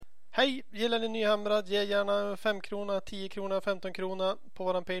Hej, gillar ni Nyhamrad? Ge gärna 5 krona, 10 krona, 15 krona på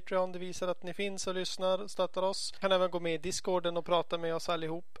våran Patreon. Det visar att ni finns och lyssnar och stöttar oss. Kan även gå med i Discorden och prata med oss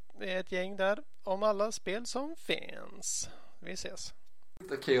allihop. Vi är ett gäng där om alla spel som finns. Vi ses.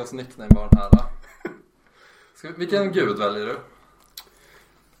 Det är Keos nickname var den här. Vilken gud väljer du?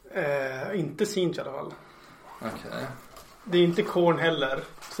 Inte Sinch i alla fall. Okej. Det är inte Korn heller.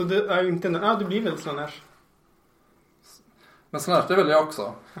 Så det är inte... det blir väl Slanesh. Men Slanesh, det väljer jag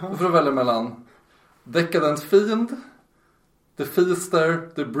också. Då får du välja mellan Decadent Fiend, The Feaster,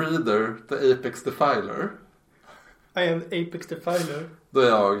 The Breeder, The Apex Defiler. I am Apex Defiler. Då är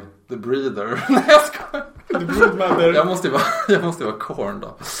jag The Breeder. Nej, jag skojar. The Broodmother. Jag måste vara Korn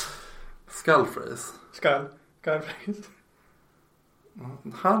då. Skullphrase. Skullphrase.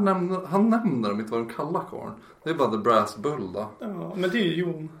 Han nämner dem inte vad de kallar Korn. Det är bara The Brass Bull då. Ja, men det är ju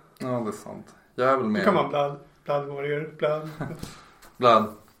Jon. Ja, det är sant. Jag är väl med. Då kan man Blood Warrior.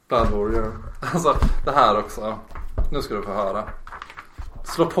 Blood Warrior. Alltså, det här också. Nu ska du få höra.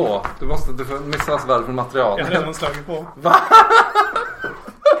 Slå på. Du får missa så värdefullt material. Jag har redan slagit på. Va?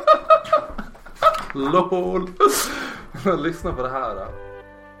 LOL. Lyssna på det här då.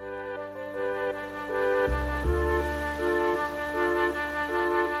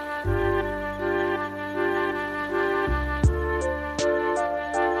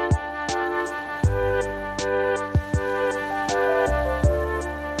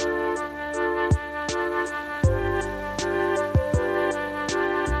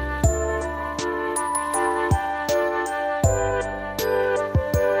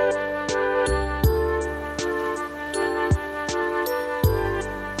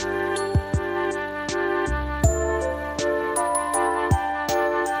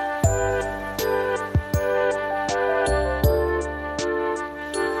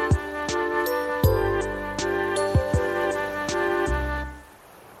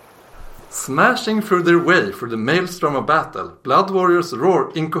 Smashing through their way through the maelstrom of battle, Blood Warriors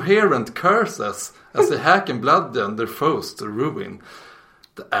roar incoherent curses as they hack and bludgeon their foes to ruin.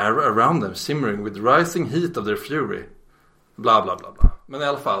 The air around them shimmering with rising heat of their fury. Bla bla bla bla. Men i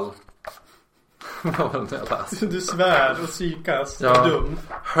alla fall. Vad var det jag läste? Du svär och psykas. Ja. Dum.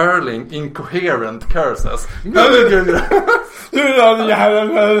 Hurling incoherent curses.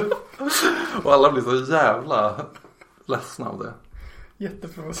 Och alla blir så jävla ledsna av det.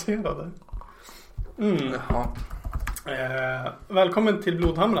 Jätteprovocerade. Jaha. Välkommen till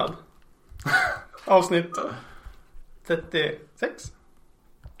Blodhamrad. Avsnitt 36,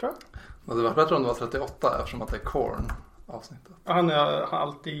 tror jag. Och det var bättre om det var 38 eftersom att det är Korn avsnittet. Han är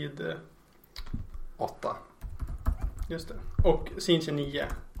alltid 8. just det. Och Sinch 9.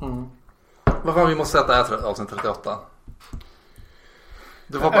 Vad fan, vi måste säga att det är avsnitt 38.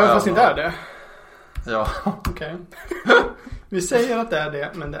 Det var bara Även fast inte är det. Ja. Okej. Vi säger att det är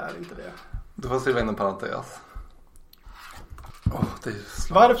det, men det är inte det. Du får skriva in en parentes. Det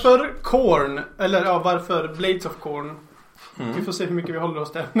är varför Korn? Eller ja, varför Blades of Korn? Vi får se hur mycket vi håller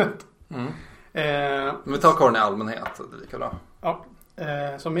oss till ämnet. Men vi tar Korn i allmänhet. Det är lika bra. Ja.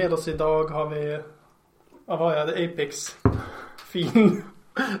 Så med oss idag har vi... vad är det? Apex. Fin.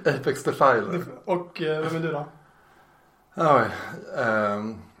 Apex Defiler. Och vem är du då? Oj.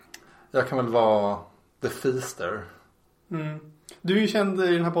 Jag kan väl vara The Feaster. Du är ju känd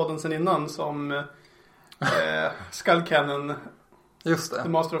i den här podden sedan innan som Skull Cannon. Just det. The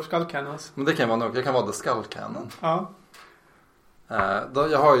Master of Skull Cannons. Men det kan vara nog. Jag kan vara The Skull Cannon. Ja.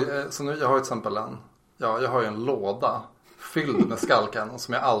 Jag har ju till exempel jag har ju en låda fylld med Skull Cannon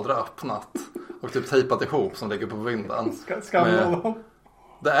som jag aldrig öppnat. Och typ tejpat ihop som ligger på vinden.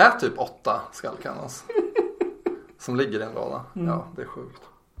 Det är typ 8 Skull Cannons som ligger i en låda. Ja, det är sjukt.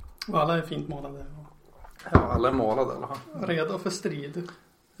 Och alla är fint målade. Ja, alla är målade eller? Redo för strid.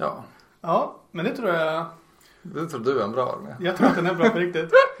 Ja. Ja, men det tror jag... Det tror du är en bra armé. Jag tror att den är bra på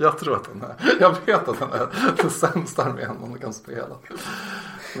riktigt. Jag tror att den är. Jag vet att den är den sämsta armén man kan spela.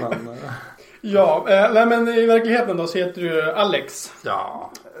 Men... Ja, men i verkligheten då så heter du Alex.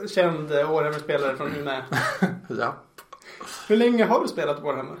 Ja. Känd Warhammer-spelare från Umeå. Ja. Hur länge har du spelat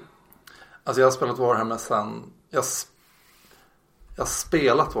Warhammer? Alltså jag har spelat Warhammer sedan... Jag har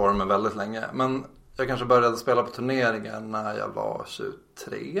spelat Warhammer väldigt länge. Men jag kanske började spela på turneringar när jag var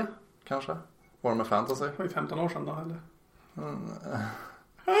 23 kanske. Warhammer Fantasy. Det var ju 15 år sedan då, eller?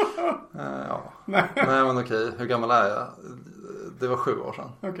 Ja. Nej men okej, hur gammal är jag? Det var 7 år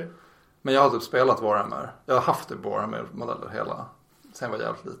sedan. Okej. Men jag har typ spelat Warhammer. Jag har haft typ Warhammer-modeller hela. Sen jag var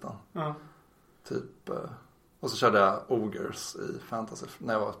jävligt liten. Ja. Typ. Och så körde jag Ogres i Fantasy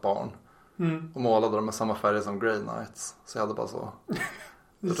när jag var ett barn. Och målade dem med samma färger som Grey Knights. Så jag hade bara så...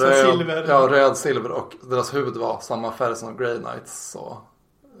 silver. Ja, röd, silver och deras huvud var samma färg som Grey Knights. Så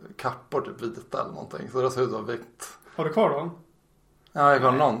kappor typ vita eller någonting. Så det ser ut att vara vitt. Har du kvar dem? Ja, jag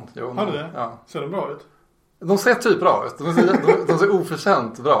har någon. Jo, har du det? Ja. Ser de bra ut? De ser typ bra ut. De ser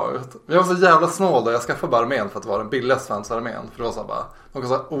oförtjänt bra ut. Men jag var så jävla snål då. Jag skaffade bara armén för att vara den billigaste fantasy-armén. För det var så bara, de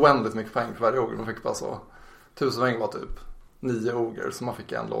kostade oändligt mycket poäng för varje oger. De fick bara så 1000 poäng var typ 9 oger. Så man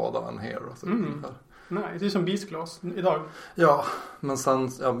fick en låda av en hero. Så Nej, det är som Beast Class idag. Ja, men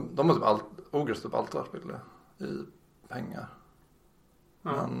sen, de har typ ogers typ alltid varit billiga i pengar.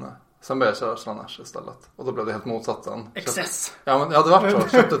 Ja. Men sen började jag köra Slaanesh istället. Och då blev det helt motsatsen. Excess! Ja, men jag hade varit så.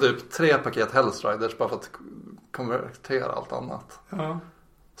 Jag köpte typ 3 paket Hellstriders bara för att konvertera allt annat. Ja.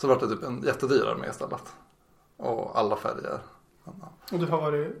 Så var det typ en jättedyr armé istället. Och alla färger. Och du har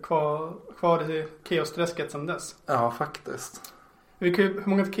varit kvar i Chaos-träsket sedan dess? Ja, faktiskt. Hur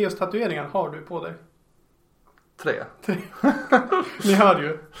många Chaos-tatueringar har du på dig? 3. Ni hör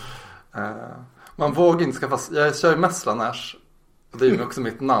ju. Man vågar inte skaffa... Jag kör ju mest Slaanesh. Det är ju också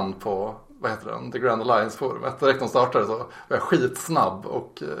mitt namn på, vad heter den? The Grand Alliance-forumet. Direkt de startade så var jag skitsnabb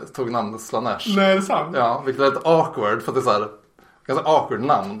och tog namnet Slaanesh. Nej, är det sant? Ja, vilket är lite awkward för att det är så här ganska awkward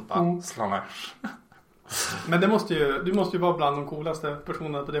namn. Slaanesh. Men du måste ju vara bland de coolaste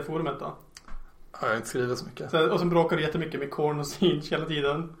personerna på det forumet då. Ja, jag har inte skrivit så mycket. Och så bråkar du jättemycket med Korn och Siege hela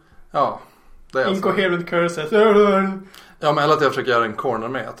tiden. Ja, det är Incoherent curses. Ja, men eller att jag försöker göra en corner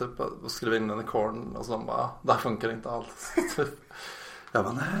med typ och skriva in den i corn och så de bara, det här funkar inte alls. Jag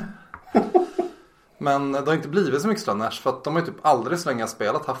bara, nej. Men det har inte blivit så mycket Slaanesh för att de har ju typ aldrig så länge jag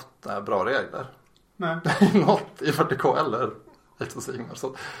spelat haft bra regler. Nej. Något i 40K eller Age of Sigmar.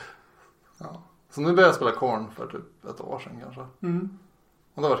 Så nu började jag spela Korn för typ ett år sedan kanske.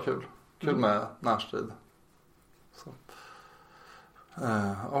 Och det har varit kul. Kul med närstrid. Så.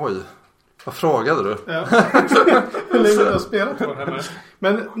 Oj. Vad frågade du? Ja. Hur länge du har spelat på det här med?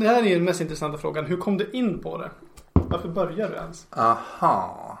 Men det här är den mest intressanta frågan. Hur kom du in på det? Varför började du ens?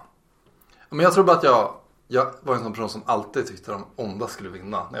 Aha. Men jag tror bara att jag var en sån person som alltid tyckte de onda skulle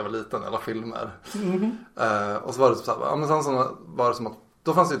vinna när jag var liten i alla filmer. Och så var det typ så här, men sen så var det som att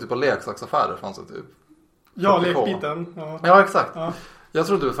då fanns det ju typ på leksaksaffärer fanns det typ. Ja, lekbiten. Ja, exakt. Ja. Jag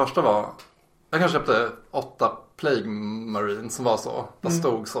trodde det första var, jag kanske köpte 8 Plague Marine som var så. Där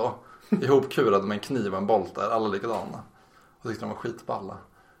stod så ihopkurade med en kniv och en bolt där, alla likadana. Och tyckte de var skitballa.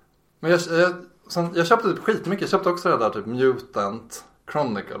 Men jag köpte typ skitmycket. Jag köpte också det där typ Mutant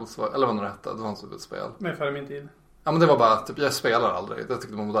Chronicles, eller vad det hette. Det var en typ ett spel. Men före min tid. Ja, men det var bara typ, jag spelar aldrig. Jag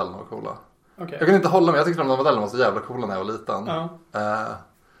tyckte de modellerna var coola. Okay. Jag kunde inte hålla mig, jag tyckte de modellerna var så jävla coola när jag var liten.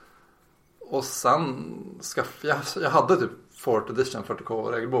 Och sen jag hade typ 4th edition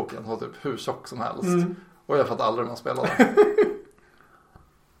 40K regelboken som var typ hur tjock som helst. Och jag fattade aldrig hur man spelade.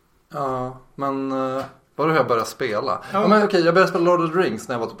 Ja, men var det hur jag började spela? Ja, men okej, jag började spela Lord of the Rings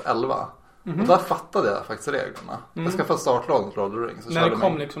när jag var typ 11. Och där fattade jag faktiskt reglerna. Jag skaffade startlådan till Lord of the Rings. När det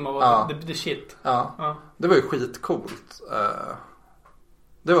kom liksom och var the shit. Ja, det var ju skitcoolt.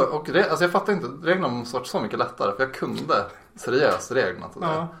 Det var, och alltså jag fattade inte, reglerna var så mycket lättare. För jag kunde seriöst reglerna till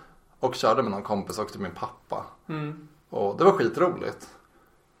det. Och körde med någon kompis och typ min pappa. Och det var skitroligt.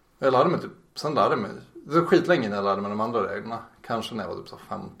 Jag lärde mig typ, det var skitlänge när jag lärde mig de andra reglerna. Kanske när jag var typ så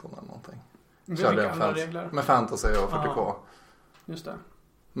 15 eller någonting. Körde jag med fantasy och 40K. Just det.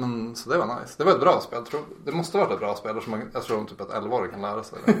 Men så det var nice. Det var ett bra spel. Det måste ha varit ett bra spel som jag tror typ att 11-åring kan lära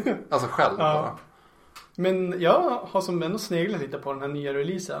sig det. Alltså själv bara. Men jag har som ändå sneglat lite på den här nya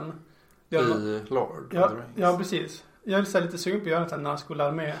releasen. I Lord of the Rings. Ja, precis. Jag är lite sugen på att göra en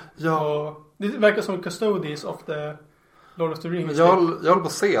Nazgul-armé. Ja. Och det verkar som Custodies of the Lord of the Rings. Jag håller på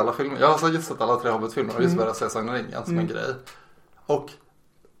att se alla filmer. Jag har alltså just sett alla 3 Hobbit-filmer och just börjat se Sagan om ringen som en grej. Och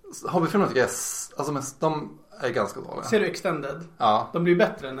Hobbit-filmerna tycker jag de är ganska dåliga. Ser du Extended? Ja. De blir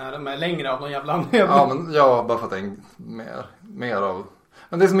bättre när de är längre av någon jävla anledning. Ja, men bara för att det är mer av...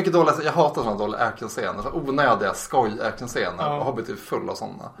 Men det är så mycket dåliga, jag hatar sådana dåliga actionscener. Så onödiga skoj-actionscener. Och Hobbit är full av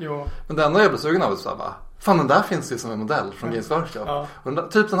sådana. Jo. Men det enda jag blir sugen av är såhär bara, fan den där finns ju som en modell från Games Workshop.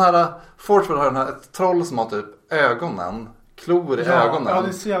 Och typ den här, Forgeworld har den här, ett troll som har typ ögonen, klor i ögonen. Ja, det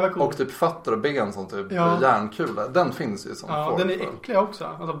är så jävla coolt. Och typ fötter och ben som typ järnkula. Den finns ju som Forgeworld. Den är äcklig också.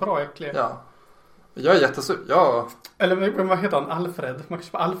 Alltså bra äcklig. Ja. Jag är jättesugen. Eller vad heter han? Alfred. Man kan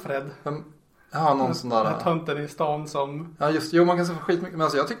köpa Alfred. Ja, någon sån där. Den här tönten i stan som... Ja, just man kan se för skitmycket. Men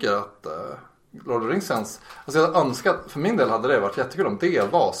alltså jag tycker att Lord of the Rings känns... Alltså jag hade önskat... För min del hade det varit jättekul om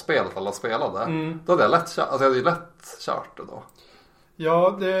det var spelet alla spelade. Då hade jag lätt kört. Alltså jag hade ju lätt kört det då.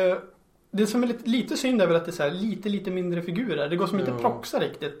 Ja, det som är lite synd är väl att det är så här lite mindre figurer. Det går som inte proxa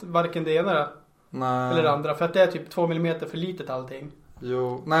riktigt. Varken det ena eller det andra. För att det är typ 2 millimeter för litet allting.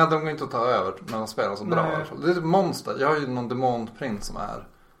 Jo, nej de går inte att ta över. Men de spelar så bra i alla fall. Det är typ monster. Jag har ju någon demonprins som är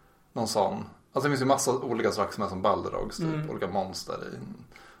någon sån. Alltså det finns ju massa olika slags som är som Balrogs typ. Olika monster i.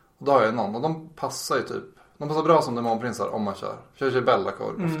 Och då har jag någon. Och de passar ju typ. De passar bra som demonprinsar om man kör. Jag kör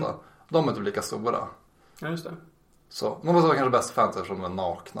Bellacore ofta. De är typ lika stora. Ja, just det. Så, de var kanske bäst fans eftersom de är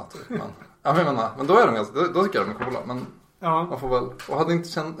nakna typ. Men då är de ganska, då tycker jag de är coola. Men man får väl, och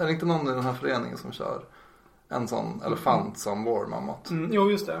är det inte någon i den här föreningen som kör en sån elefant som War Mammoth?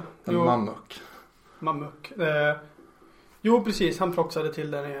 Jo, just det. En mammuk. Mammuk. Jo, precis. Han proxade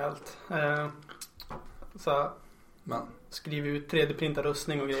till den helt. Så skriver ut 3D-printad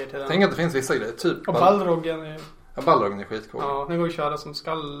rustning och grejer till den. Tänk att det finns vissa grejer. Typ och Balrogen är... Ja, Balrogen är skitcool. Ja, den går att köra som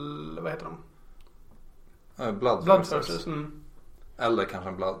vad heter de? Blood Forces. Eller kanske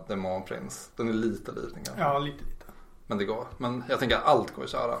en demonprins. Den är lite kanske. Ja, lite. Men det går. Men jag tänker att allt går att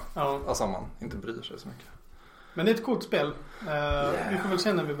köra. Ja. Alltså om man inte bryr sig så mycket. Men det är ett coolt spel. Vi får väl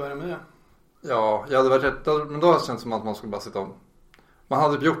se när vi börjar med det. Ja, jag hade varit rätt. Men då hade det känts som att man skulle bara sitta om. Man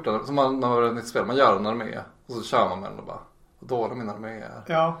hade typ gjort det som när man var ett nytt spel. Man gör en armé. Och så kör man med den och bara. Och dålig min armé är.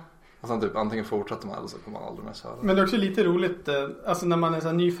 Ja. Och sen typ antingen fortsätter man eller så kommer man aldrig mer köra. Men det är också lite roligt. Alltså när man är så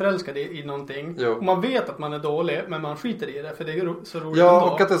här nyförälskad i någonting. Jo. Och man vet att man är dålig. Men man skiter i det. För det är så roligt ändå.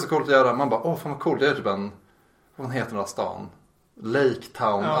 Ja, och att det är så coolt att göra. Man bara, fan vad coolt. Det är typ en, vad heter den där stan? Lake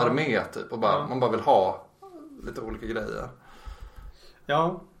Town armé typ. Och bara, man bara vill ha lite olika grejer.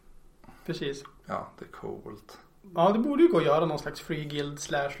 Ja, precis. Ja, det är coolt. Ja, det borde ju gå att göra någon slags free guild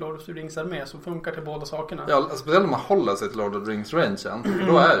 / Lord of the Rings armé som funkar till båda sakerna. Ja, speciellt om man håller sig till Lord of the Rings rangen.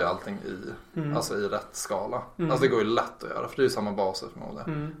 Då är ju allting alltså i rätt skala. Alltså det går ju lätt att göra. För det är ju samma baser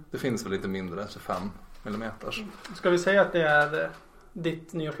förmodligen. Det finns väl inte mindre än 25 millimeter. Ska vi säga att det är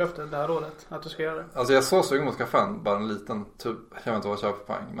ditt nyårslöfte det här året? Att du ska göra det? Alltså jag är så sugen på att skaffa bara en liten, typ, jag vet inte vad jag köper för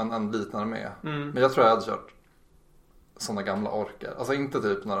poäng. Men en liten armé. Men jag tror jag hade kört sådana gamla orker. Alltså inte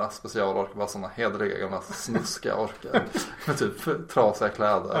typ några specialorker, bara sådana hedriga gamla snuskiga orker. Med typ trasiga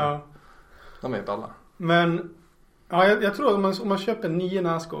kläder. Ja. De är balla. Men ja, jag tror att om man köper 9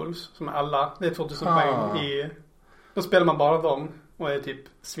 Nazguls som är alla, det är 2000 poäng då spelar man bara dem och är typ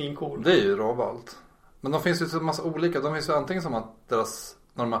svincool. Det är ju råvalt. Men de finns ju en massa olika. De finns ju antingen som att deras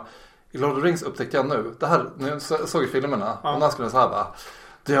i Lord of the Rings upptäckte jag nu. Det här, när jag såg i filmerna. Och Nazgul är så här bara.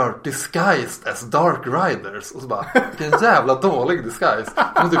 They are disguised as Dark Riders. Och så bara, vilken jävla dålig disguise.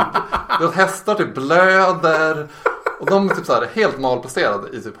 De hästar typ blöder. Och de är typ så här helt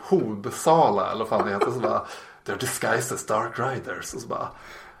malplacerade i typ Hobsala eller vad fan det heter. Så bara, they are disguised as Dark Riders. Och så bara,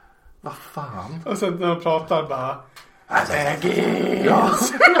 vad fan? Och sen när de pratar bara, ja.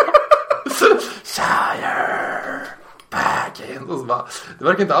 Shire Baggins. Och så bara, det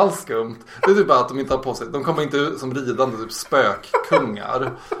verkar inte alls skumt. Det är typ bara att de inte har på sig. De kommer inte ut som ridande typ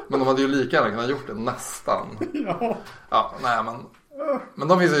spökkungar. Men de hade ju lika gärna kunnat gjort det nästan. Ja, nej men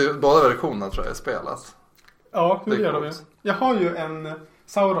de finns ju båda versioner tror jag i spelet. Ja, hur gör de? Jag har ju en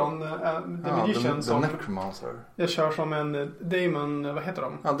Sauron The Magician som Necromancer. Jag kör som en Demon, vad heter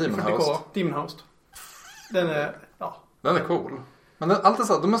de? Ja, Demon Host. Den är den är cool. Men allt är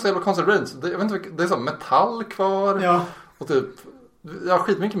så, de är så jävla konstigt range. Jag vet inte, det är så metall kvar. Ja. Och typ,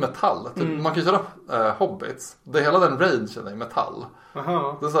 skitmycket metall. Typ, man kan köra hobbits. Det hela den rangen är metall.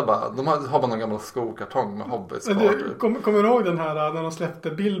 Aha. Det är så bara, de har bara någon gammal skokartong med hobbits kvar. Kommer du ihåg den här när de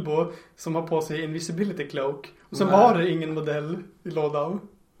släppte Bilbo som har på sig Invisibility Cloak? Och sen var det ingen modell i lådan.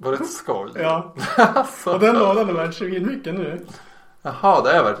 Var det ett skoj? Ja. Och den lådan är värd 20 mycket nu. Jaha,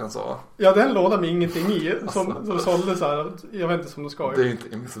 det är verkligen så. Ja, den lådan med ingenting i. Som sålde så här. Jag vet inte som det ska. Det är ju inte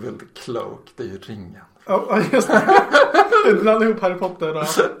Invisibility Cloak, det är ju ringen. Ja, just det. Du blandar ihop Harry Potter och...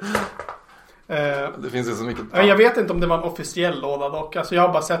 det finns ju så mycket. Jag vet inte om det var en officiell låda dock. Alltså jag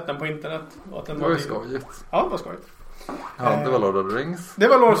har bara sett den på internet. Och det var ju skojigt. Ja, det var skojigt. Ja, det var Lord of the Rings. Det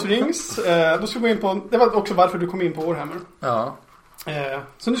var Lord of the Rings. Då ska vi gå in på... Det var också varför du kom in på Warhammer. Ja.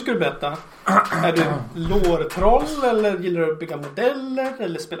 Så nu ska du berätta. Är du lore-troll eller gillar du att bygga modeller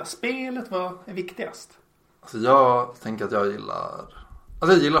eller spela spelet? Vad är viktigast? Alltså jag tänker att jag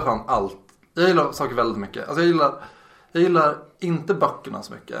gillar fan allt. Jag gillar saker väldigt mycket. Alltså jag gillar inte böckerna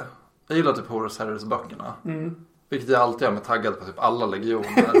så mycket. Jag gillar typ Horus Heresy böckerna. Vilket jag alltid är med taggad på typ alla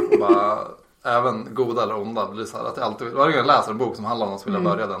legioner. Och bara, även goda eller onda. Det blir så här att jag alltid, varje gång jag läser en bok som handlar om något så vill jag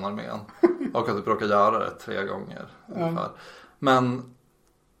börja den armén. Och att typ råkar göra det 3 gånger ungefär. Men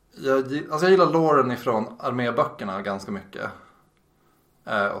jag gillar loren ifrån arméböckerna ganska mycket.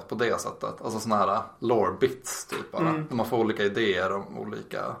 Och på det sättet. Alltså såna här lore bits typ bara. Där man får olika idéer om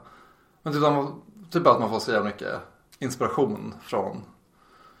olika. Men typ att man får så jävla mycket inspiration från.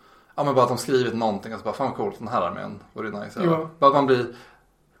 Ja men bara att de skrivit någonting. Alltså bara fan coolt, den här armén vore nice. Ja. Bara att man blir.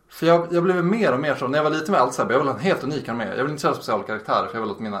 För jag blev mer och mer så. När jag var lite med allt så här. Jag vill ha en helt unik armé. Jag vill inte köra speciella karaktärer. För jag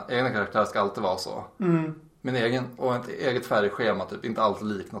vill att mina egna karaktärer ska alltid vara så. Min egen och ett eget färgschema typ inte alltid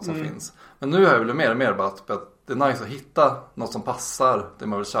likt något som finns. Men nu har jag blivit mer och mer bara att det är nice att hitta något som passar det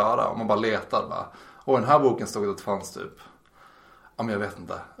man vill köra. Om man bara letar bara. Och i den här boken stod det att det fanns typ, ja men jag vet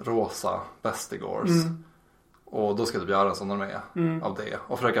inte, rosa Bestigors. Och då ska du göra en sån med av det.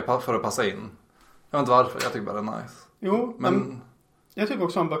 Och försöka för att passa in. Jag vet inte varför, jag tycker bara det är nice. Jo, men jag tycker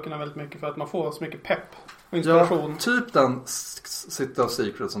också om böckerna väldigt mycket för att man får så mycket pepp och inspiration. Ja, typ den City of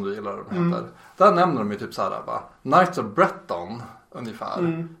Secret som du gillar heter. Där nämner de ju typ såhär bara Knights of Breton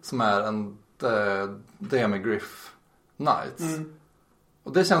ungefär. Som är en Demigriff Knights.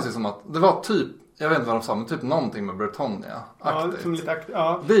 Och det känns ju som att det var typ, jag vet inte vad de sa, men typ någonting med Bretonia. Ja, som lite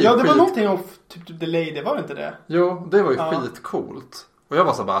det var någonting av typ The Lady, var det inte det? Jo, det var ju skitcoolt. Och jag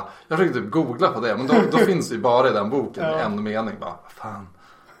var så bara, jag försökte typ googla på det. Men då finns det ju bara i den boken en mening. Bara, fan.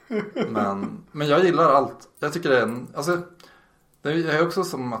 Men jag gillar allt. Jag tycker det är en, alltså, det är också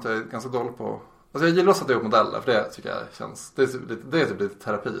som att jag är ganska dålig på, alltså jag gillar att sätta ihop modeller. För det tycker jag känns, det är typ lite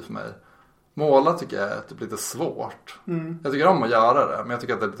terapi för mig. Måla tycker jag är typ lite svårt. Jag tycker om att göra det. Men jag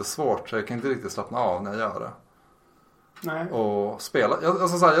tycker att det är lite svårt. Så jag kan inte riktigt slappna av när jag gör det. Nej. Och spela,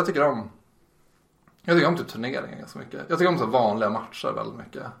 jag tycker om typ turneringar ganska mycket. Jag tycker om så vanliga matcher väldigt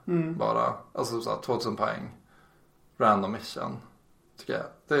mycket. Bara, alltså så här 2000 poäng. Random mission. Tycker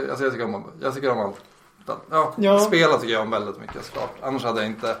jag. Jag tycker om allt. Ja. Spela tycker jag om väldigt mycket såklart. Annars hade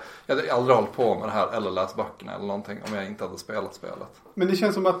jag hade aldrig hållit på med det här eller läst böckerna eller någonting om jag inte hade spelat spelet. Men det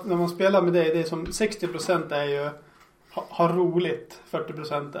känns som att när man spelar med dig, det är som 60% är ju ha roligt,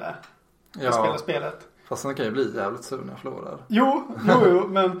 40% är att spela spelet. Fast sen kan jag bli jävligt sur när jag förlorar. Jo,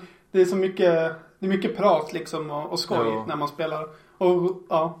 men det är så mycket prat liksom och skoj när man spelar. Och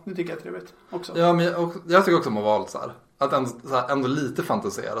ja, det tycker jag är trevligt också. Ja, men jag tycker också om att vara så här, att ändå lite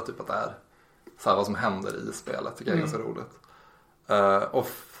fantisera typ att det är så här, vad som händer i spelet tycker jag är ganska roligt. Och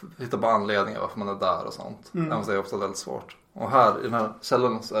hitta på anledningar varför man är där och sånt. Även det är ofta väldigt svårt. Och här i den här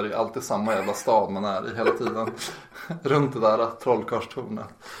källan så är det ju alltid samma jävla stad man är i hela tiden. Runt det där trollkarlstornet.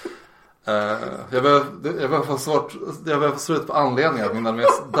 Jag behöver få slut på anledningar att min armé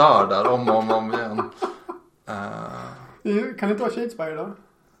dör där om och om igen. Kan det inte vara Shadespire då?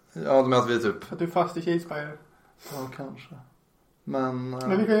 Ja, du menar att vi typ... Att du är fast i Shadespire. Ja, kanske. Men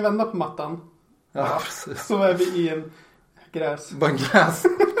vi kan ju vända på mattan. Ja, precis. Så är vi i en gräs. På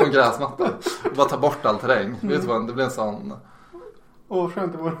en gräsmatta. Bara ta bort all terräng. Vet du vad, det blir en sån...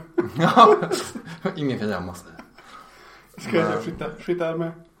 Skönt det vore. Ja, ingen kan gömma sig. Ska jag flytta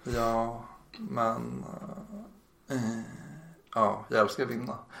med? Ja, men... jag älskar att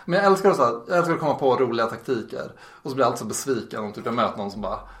vinna. Men jag älskar att komma på roliga taktiker. Och så blir jag alltid så besviken om typ jag möter någon som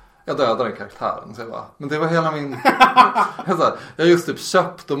bara... Jag dödar en karaktären. Så jag bara, men det var hela min... jag har just typ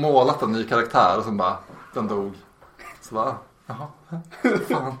köpt och målat en ny karaktär. Och sen bara, den dog. Så bara, jaha,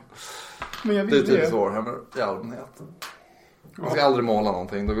 fan. Men det är typ Warhammer i allmänhet. Man ska aldrig måla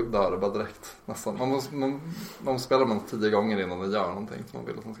någonting, då dör det bara direkt. Nästan. Man spelar man 10 gånger innan man gör någonting som man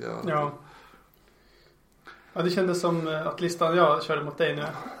vill att man ska göra. Ja, det kändes som att listan jag körde mot dig nu.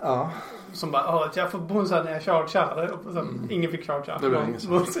 Ja. Som bara, jag får bonusar när jag chargear. Och sen ingen fick chargear. Det blev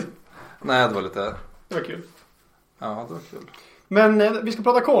ingen. Nej, det var lite... Det var kul. Ja, det var kul. Men vi ska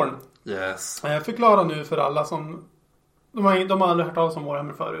prata Khorne. Yes. Förklara nu för alla som... De har aldrig hört talas om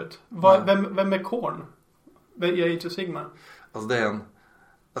Warhammer förut. Vem är Khorne? Vem är Age of Sigmar? Alltså det är en...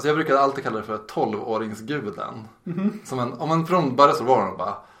 Alltså jag brukar alltid kalla det för 12-åringsguden. Som om man från början så var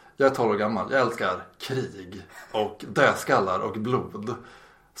bara... Jag är 12 år gammal. Jag älskar krig och dödskallar och blod.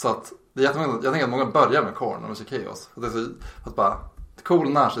 Så att jag tänker att många börjar med Khorne och Chaos. Det är så att bara cool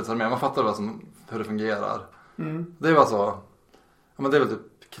närstridsarmé. Man fattar hur det fungerar. Det är bara så. Ja, men det är väl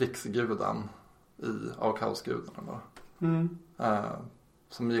typ krigsguden av kaosgudarna bara.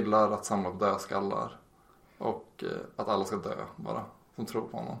 Som gillar att samla på dödskallar och att alla ska dö bara. Som tror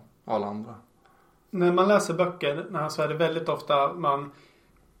på honom och alla andra. När man läser böcker så är det väldigt ofta man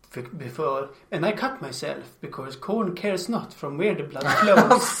before and I cut myself because Khorne cares not from where the blood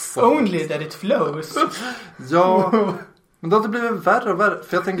flows only that it flows. Ja, men då har det blivit värre och värre.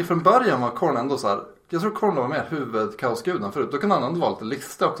 För jag tänker från början var Khorne ändå så här. Jag tror Khorne var mer huvudkaosguden förut. Då kunde han ändå vara lite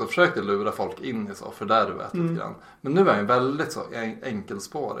lista också. Försökte lura folk in i så fördärvet lite grann. Men nu är han väldigt så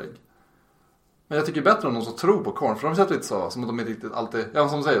enkelspårig. Men jag tycker bättre om de som tror på Khorne. För de känns lite så som att de inte riktigt alltid... Ja,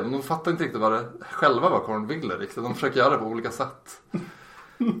 som du säger, de fattar inte riktigt vad Khorne ville riktigt. De försöker göra det på olika sätt.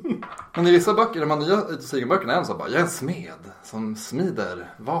 Men i vissa böcker, de nya Sigenböckerna är en så bara, jag är en smed som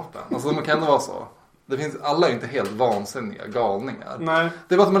smider vapen. Alltså de kan ändå vara så. Det finns, alla är inte helt vansinniga galningar. Nej.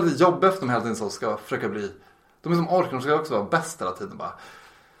 Det är bara att de är lite jobb efter de hela tiden så ska försöka bli... De är som orkar, de ska också vara bäst hela tiden bara.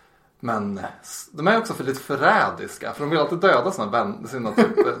 Men de är också lite förrädiska. För de vill alltid döda sina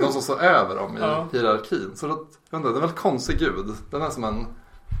typ, de som står över dem i hierarkin. Så det är en väldigt konstig gud. Den är som en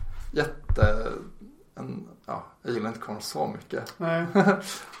jag gillar inte Korn så mycket. Nej.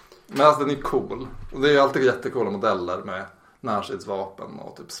 Men alltså den är cool. Och det är ju alltid jättecoola modeller med närstridsvapen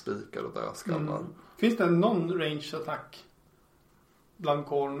och typ spikar och dödskallar. Finns det någon range-attack bland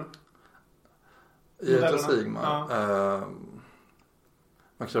Korn? I Age of Sigmar.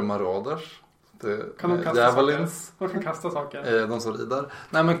 Man kan köra Marauders. Kan de kasta Javelins. saker? De kan kasta saker. De som rider.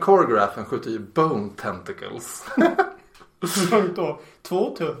 Nej, men Choreographen skjuter ju Bone Tentacles. Hur långt då?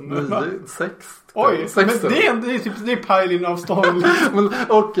 2 tum? 6. Oj, 6 men det är pile-in-avstånd.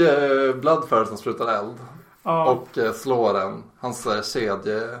 Och Bloodfire som sprutar eld. Och slår hans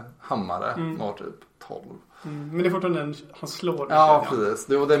kedjehammare når typ 12. Men det är fortfarande han slår. Ja, precis.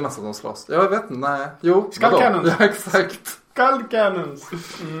 Det är mest att de slåss. Jag vet inte, nej. Jo, Skullcannons. Ja, exakt. Skullcannons.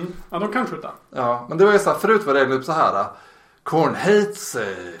 Ja, de kan skjuta. Ja, men det var ju så här, förut var det så här. Korn hates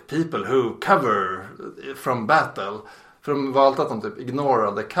people who cover from battle. För de var alltid att de typ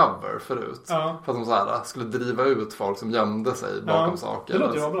ignorade cover förut. Ja. För att de så här skulle driva ut folk som gömde sig bakom saker. Det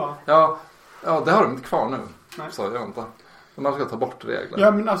låter ju bra. Ja, det har de inte kvar nu. Nej. Så jag inte. De ska ta bort regler.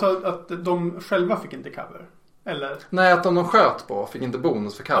 Ja, men alltså att de själva fick inte cover. Eller? Nej, att de sköt på fick inte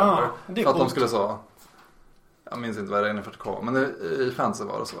bonus för cover. För att de skulle så... Jag minns inte vad det är i 40K. Men i fantasy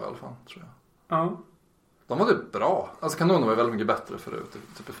var det så i alla fall, tror jag. Ja. De var typ bra. Alltså kanoner var väldigt mycket bättre förut.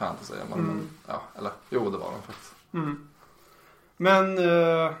 Typ i fantasy. Men, det var de faktiskt. Mm. Men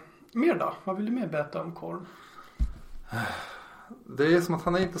mer då? Vad vill du mer berätta om Korn? Det är som att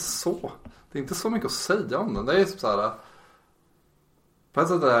han är inte så... Det är inte så mycket att säga om den. Det är typ så här... På ett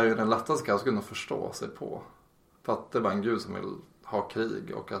sätt är det ju den lättaste kan kunna förstå sig på. För att det är bara en gud som vill ha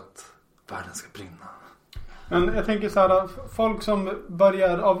krig och att världen ska brinna. Men jag tänker så här, folk som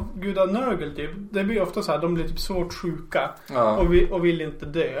börjar av gudar Nörgel typ, det blir ofta så här, de blir typ svårt sjuka och vill inte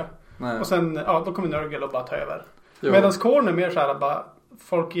dö. Nej. Och sen, då kommer Nörgel och bara ta över. Medan Korn är mer så här, bara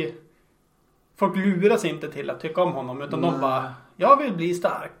folk luras inte till att tycka om honom, utan de bara, jag vill bli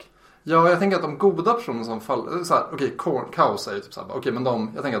stark. Ja, jag tänker att de goda personer som faller, så här, kaos är ju typ så här,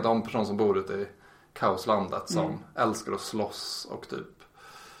 men jag tänker att de personer som bor ute i kaoslandet som älskar att slåss och typ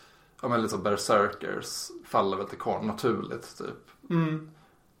men lite så berserkers faller väl till Korn naturligt typ.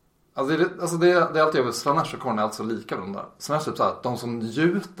 Alltså det är alltid över Slanesh och Korn är alltså lika med de där. Slanesh är typ så här, de som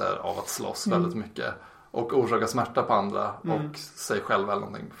njuter av att slåss väldigt mycket och orsakar smärta på andra och sig själv eller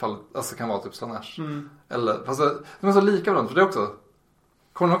någonting. Alltså kan vara typ Slanesh. Eller, fast de är så lika med dem, för det är också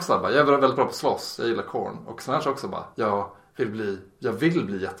Korn också bara, jag är väldigt bra på att slåss, jag gillar Korn. Och Slanesh också bara, jag vill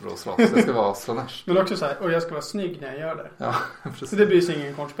bli jättebra att slåss, jag ska vara Slanesh. Men också så här, och jag ska vara snygg när jag gör det. Ja, precis. Så det blir ju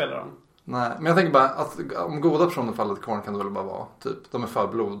ingen Korn-spelare om. Nej, men jag tänker bara att om goda personer faller till Korn kan det väl bara vara typ, de är för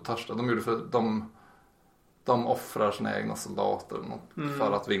blodtörsta. De offrar sina egna soldater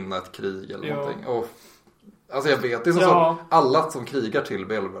för att vinna ett krig eller någonting. Och, alltså jag vet, det är så alla som krigar till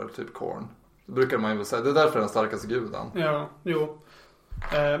Belver, typ Korn. Det brukar man ju väl säga, det är därför den starkaste guden. Ja, jo.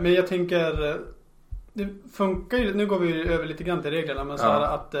 Men jag tänker, det funkar ju, nu går vi över lite grann till reglerna, men så här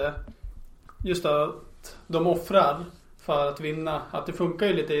att just att de offrar för att vinna, att det funkar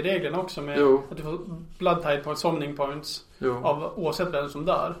ju lite i reglerna också med att du får blood type och summoning points av oavsett vem som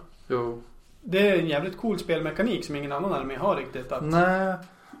dör. Jo. Det är en jävligt cool spelmekanik som ingen annan anime har riktigt. Att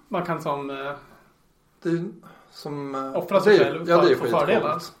man kan offra sig själv för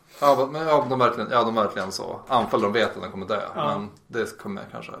fördelar. Ja, de verkligen så. Anfaller de vet att de kommer dö. Men det kommer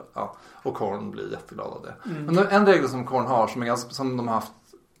kanske... Ja. Och Korn blir jätteglad av det. Men en regel som Korn har som de har haft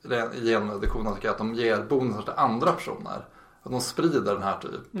genom editionen tycker jag att de ger bonusar till andra personer. Att de sprider den här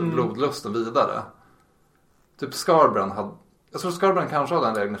typ blodlusten vidare. Typ Skarbrand hade... Jag tror Skarbrand kanske har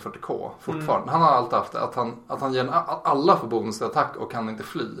den regeln i 40K fortfarande. Han har alltid haft det. Att han ger alla får bonus till attack och kan inte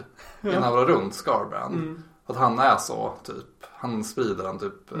fly. Innan vara runt Skarbrand. Att han är så typ. Han sprider den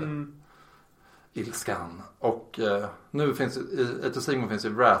typ ilskan. Och nu finns i Age of Sigmar finns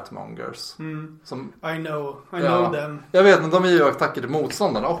ju Ratmongers. Som, I know them. Jag vet, men de är ju attacker till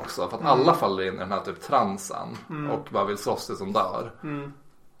motståndarna också. För att alla faller in i den här typ transan. Och bara vill slåss till som dör.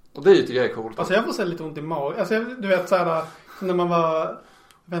 Och det tycker jag är coolt. Alltså jag får se lite ont i magen. Alltså du vet såhär, när man var,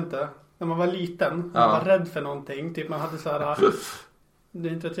 när man var liten. Man var rädd för någonting. Typ man hade såhär, det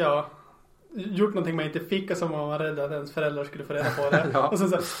är inte att jag gjort någonting man inte fick, och som man var rädd att ens föräldrar skulle få reda på det. Och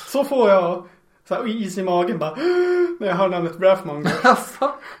sen så får jag så här, is i magen bara när jag hör namnet Wrathmonger.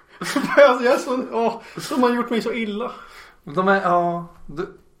 Alltså jag är så, de har gjort mig så illa. De är,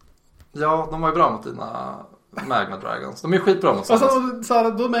 de var ju bra mot dina Magma Dragons. De är skitbra mot sådana. Alltså så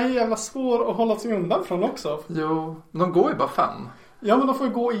här, de är jävla svår att hålla sig undan från också. Jo, men de går ju bara 5. Ja, men de får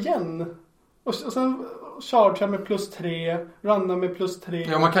ju gå igen. Och sen charge med +3, runna med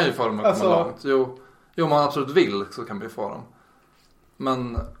 +3. Ja, man kan ju få dem att komma långt. Jo, om man absolut vill så kan man ju få dem.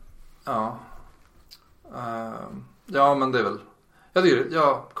 Men, ja. Ja, men det är väl... Jag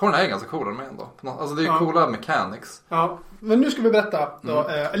tycker, Korn är ganska cool med ändå. Alltså det är coola mechanics. Ja, men nu ska vi berätta då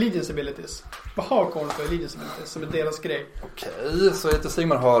Allegiance Abilities. Vad har Korn för Allegiance Abilities som är deras grej? Okej, så heter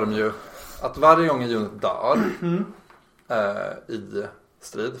Sigmar har de ju att varje gång en unit dör i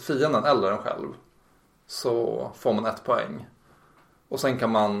strid, fienden eller en själv, så får man 1 poäng. Och sen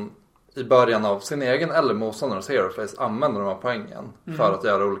kan man i början av sin egen eller motståndarens hero phase använda de här poängen för att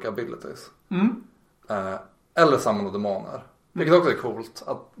göra olika abilities. Eller samla demoner. Vilket också är coolt.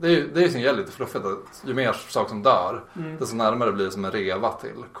 Att det är ju som lite fluffigt att ju mer saker som dör, desto närmare blir det som en reva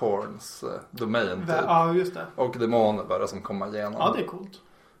till Korns domain typ. Ja, just det. Och demoner börjar som komma igenom. Ja, det är coolt.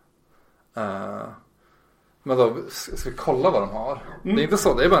 Men då ska vi kolla vad de har. Det är inte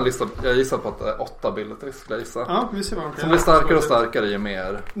så, det är bara en lista. Jag gissar på att det är 8 abilities, skulle jag gissa. Ja, vi ser vad de kan. Som blir starkare och starkare ju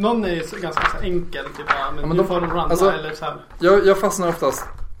mer. Någon är så ganska så enkel, typ men men du får runna alltså, eller så här. Jag fastnar oftast.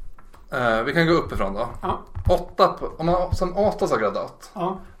 Vi kan gå uppifrån då. Ja. 8 om man som 8 saker har dött.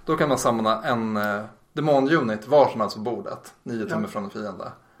 Ja. Då kan man samla en demon-unit var som helst på bordet. 9 timmar från en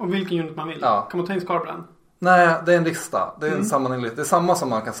fiende. Och vilken unit man vill. Ja. Kan man ta in Scarbrand? Nej, det är en lista. Det är en sammanhang. Det är samma som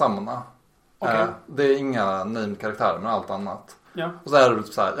man kan samla. Okay. Det är inga named-karaktärer, men allt annat. Ja. Och så är det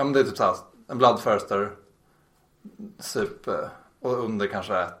typ så här, ja men det är typ så här, en Bloodthirster typ, och under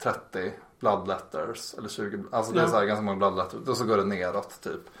kanske 30 Bloodletters eller 20, alltså det är så här ganska många Bloodletters, och så går det neråt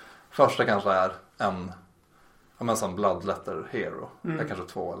typ. Första kanske är en sån Bloodletter Hero. Det är kanske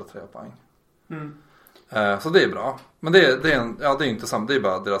 2 eller 3 poäng. Så det är bra. Men det är inte samma, det är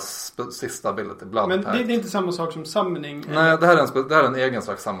bara deras sista ability, Blood Men Pact. det är inte samma sak som summoning? Nej, det här är en egen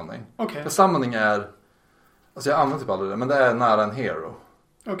slags summoning. Okay. För summoning är, alltså jag använder typ aldrig det, men det är nära en hero.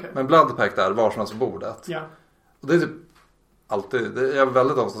 Okay. Men Blood Pact är var som helst på bordet. Ja. Och det är typ alltid, det är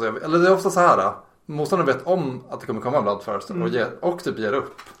väldigt ofta så, eller det är ofta så här, motståndaren vet om att det kommer komma Bloodthirster och typ ger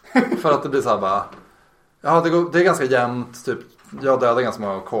upp. För att det blir så här bara, ja det är ganska jämnt, typ jag dödar ganska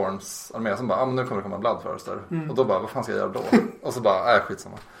många Korns armé som bara, men nu kommer det komma Bloodthirster. Och då bara, vad fan ska jag göra då? Och så bara,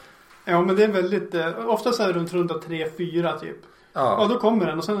 skitsamma. Ja, men det är väldigt, ofta så är det runt 3-4 typ. Ja. Och då kommer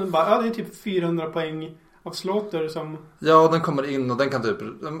den och sen bara, det är typ 400 poäng av slaughter som... Ja, den kommer in och den kan typ,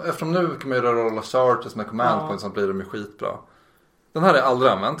 eftersom nu kan man ju rolla charges med command points, så blir de ju skitbra. Den här är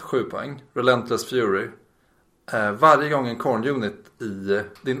aldrig använt, 7 poäng. Relentless Fury. Varje gång en Korn unit i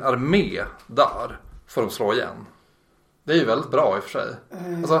din armé dör får de slå igen. Det är ju väldigt bra i och för sig.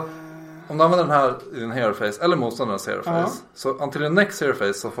 Alltså, om du använder den här i din hero phase eller motståndarens hero phase, så until your next hero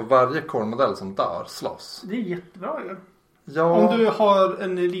phase så får varje Korn-modell som dör slåss. Det är jättebra ju. Ja. Om du har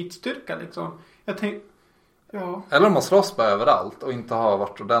en elitstyrka liksom. Jag tänk... Ja. Eller om man slåss bara överallt och inte har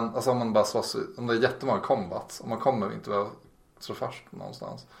varit ordentligt. Alltså om man bara slåss, om det är jättemånga combats. Om man kommer inte att slå fast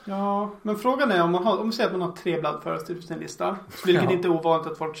någonstans. Ja, men frågan är om vi säger att man har 3 Bloodthirster på sin lista. Vilket inte är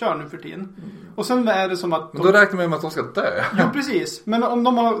ovanligt att folk kör nu för tiden. Och sen är det som att... Men då räknar man med att de ska dö. Jo, precis. Men om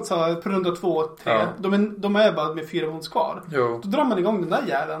de har så här, på runda 2, 3. De är bara med 4 wounds kvar. Jo. Då drar man igång den där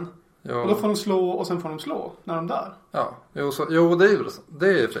jäveln. Jo. Och då får de slå och sen får de slå när de dör. Ja, jo det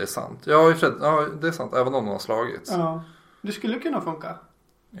är ju sant. Ja, det är sant, även om de har slagits. Ja, det skulle kunna funka.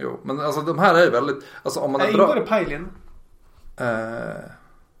 Jo, men alltså de här är ju väldigt... Alltså om man är bra... Ingår det Pylin?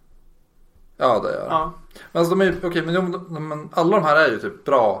 Ja, det är. Ja. Men alltså de är okej, men alla de här är ju typ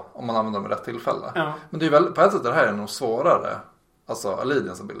bra om man använder dem i rätt tillfälle. Ja. Men det är ju väldigt, på ett sätt är det här de svårare, alltså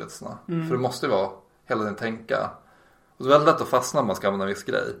allegiance abilitiesna. För det måste ju vara hela tiden tänka. Och det är väldigt lätt att fastna om man ska använda en viss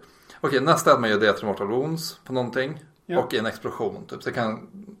grej. Okej, nästa är att man gör D3 Mortal Wounds på någonting. Ja. Och i en explosion typ. Så det kan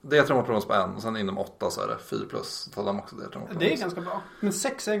D3 Mortal Wounds på en och sen inom 8 så är det 4+. Så tar de också D3 Mortal Wounds. Det är ganska bra. Men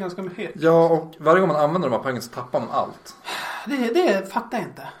 6 är ganska mycket. Ja, och varje gång man använder de här poängen så tappar man allt. Det fattar jag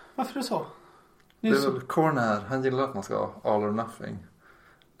inte. Varför är det så? Det är väl Corner, han gillar att man ska ha all or nothing.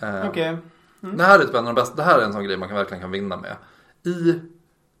 Okej. Det här är typ en av de bästa. Det här är en sån grej man verkligen kan vinna med.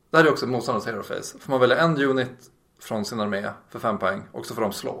 Det här är också motståndarens hero phase. Får man välja en unit från sin armé för 5 poäng och så får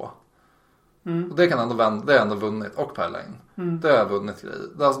de slå. Och det kan ändå det är ändå vunnit och pile in. Det är vunnit grej.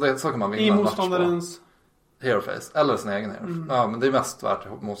 Alltså så kan man vinna i motståndarens hero phase eller sin egen hero. Ja, men det är mest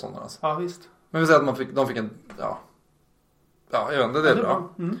värt motståndarens. Ja, visst. Men vi säger att de fick en ja, jag vet inte, det är bra.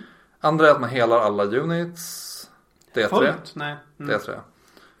 Andra är att man helar alla units. D3. Fullt? Nej. D3.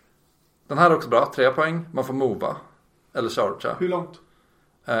 Den här är också bra. 3 poäng. Man får mova. Eller charge. Hur långt?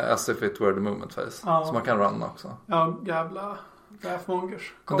 As if it were the movement phase. Ja. Så man kan runna också. Ja, jävla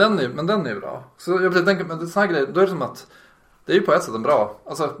Wrathmongers. Men den är ju bra. Så jag tänker, men sån här grejer, då är det som att det är ju på ett sätt en bra.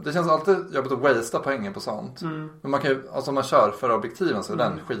 Alltså det känns alltid jobbigt att wastea poängen på sånt. Men man kan ju, alltså om man kör för objektiven så är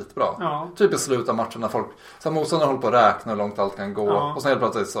den skitbra. Ja. Typ i slutet av matchen när folk, så här motståndare håller på att räkna hur långt allt kan gå. Ja. Och sen helt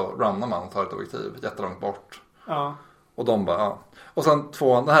plötsligt så runnar man och tar ett objektiv jättelångt bort. Ja. Och de bara, ja. Och sen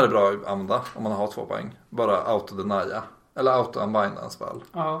 2, det här är bra att använda om man har 2 poäng. Bara auto-denia. Eller auto-unbinda en spel.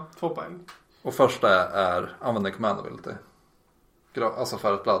 Ja, 2 poäng. Och första är använda command ability. Alltså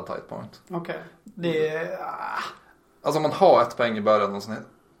för ett blood tight point. Okej. Det är... Alltså om man har 1 poäng i början och sån här.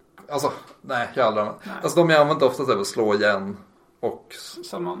 Alltså, nej, jag aldrig använt. Alltså de jag använt oftast är väl slå igen och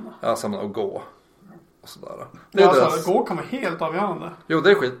samman. Ja, samman och gå. Och sådär. Det är alltså, gå kan vara helt avgörande. Jo,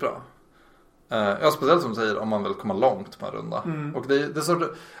 det är skitbra. Ja, speciellt som du säger om man vill komma långt på en runda. Och det är så,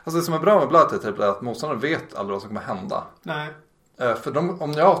 alltså det som är bra med blood tight är att motståndaren vet aldrig vad som kommer hända. Nej. För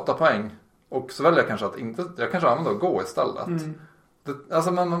om jag har 8 poäng och så väljer jag kanske att inte, jag kanske använder att gå istället.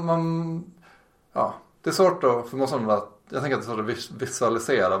 Alltså ja, det är svårt att, för motståndaren att, jag tänker att det är svårt att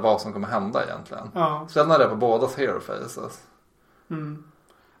visualisera vad som kommer hända egentligen. Ja. Så när det är på bådas hero faces.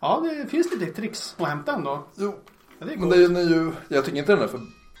 Ja, det finns lite tricks att hämta ändå. Jo, ja, det är men det är ju, jag tycker inte den är för,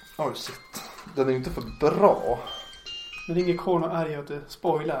 den är ju inte för bra. Nu ringer Korn och arg att du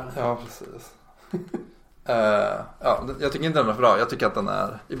spoilar. Ja, precis. Ja, jag tycker inte den är för bra. Jag tycker att den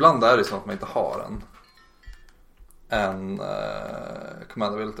är, ibland är det så att man inte har en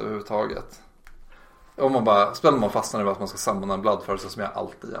command ability överhuvudtaget. Om man bara, spelar man fastnar i att man ska samla en bloodförelse som jag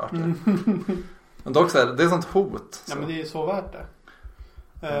alltid gör. Men dock så är det är sånt hot. Ja, men det är så värt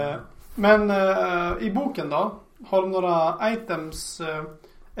det. Men i boken då? Har de några items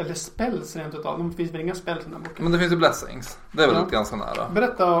eller spells rent utav? Det finns väl inga spells i den här boken? Men det finns ju blessings. Det är väl ganska nära.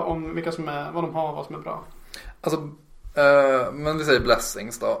 Berätta om vilka som är, vad de har och vad som är bra. Alltså, men vi säger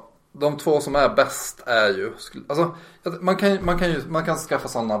blessings då. De 2 som är bäst är ju, alltså man kan skaffa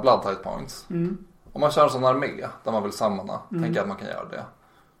sådana blood tight points. Om man kör en sån armé där man vill samla, tänker jag att man kan göra det.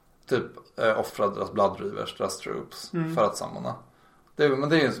 Typ offra deras blood reavers, deras troops för att samla. Men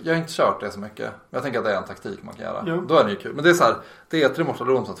det är, jag har inte kört det så mycket. Men jag tänker att det är en taktik man kan göra. Jo. Då är det ju kul. Men det är så här, det är 3 Mortal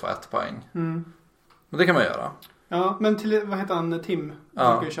Wounds att få 1 poäng. Men det kan man göra. Ja, men till, vad heter han, Tim? Du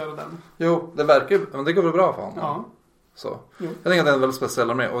brukar ju köra den. Jo, det verkar ju, men det går väl bra för honom. Ja. Så. Jag tänker att det är en väldigt speciell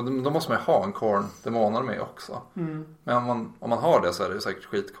armé. Och då måste man ju ha en Khorne demoner med också. Men om man har det så är det ju säkert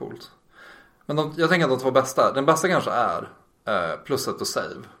skitcoolt. Men jag tänker att de 2 bästa, den bästa kanske är pluset to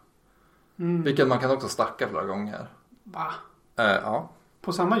save. Vilket man kan också stacka flera gånger. Va? Ja.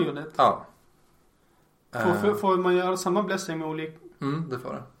 På samma unit? Ja. Får man göra samma blessing med olika? Det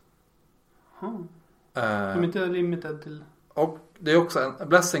får det. De är inte limited till... Och det är också en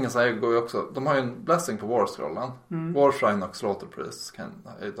blessing går ju också, de har ju en blessing på Warscrollen. Warshrine och Slaughter Priest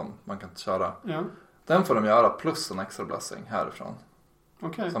man kan köra. Ja. Den får de göra plus en extra blessing härifrån.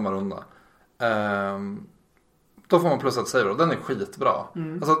 Okej. Samma runda. Då får man plus ett save och den är skitbra.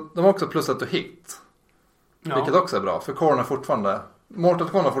 Alltså de har också plus ett to hit. Ja. Vilket också är bra. För Khorne är fortfarande, Mortal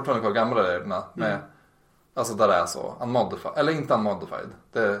Khorne har fortfarande kvar gamla reglerna med, alltså där det är så, unmodified, eller inte unmodified.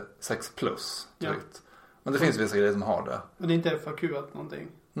 Det är 6 plus tryckt. Men det finns vissa grejer som har det. Men det är inte FAQ någonting?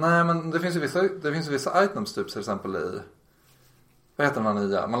 Nej, men det finns ju vissa items typ till exempel i, vad heter den här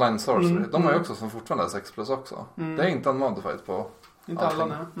nya? Malign Sorcery. De har ju också som fortfarande är 6 plus också. Det är inte unmodified på inte allting.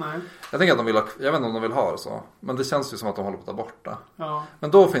 Alla, nej. Jag tänker att de vill ha, jag vet inte om de vill ha det så. Men det känns ju som att de håller på att ta bort det. Ja.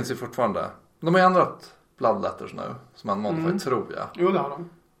 Men då finns ju fortfarande, de har ju ändrat blood letters nu som unmodified tror jag. Jo, det har de.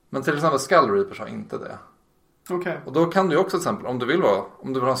 Men till exempel Skull Reapers har inte det. Okay. Och då kan du ju också till exempel, om du vill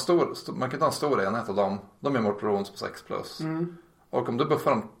ha en stor, man kan ta en stor enhet av dem. De är Mortal Wounds på 6 plus. Och om du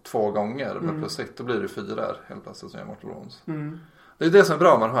buffar dem 2 gånger med plus 1, då blir det 4 helt plötsligt som är Mortal Wounds. Det är det som är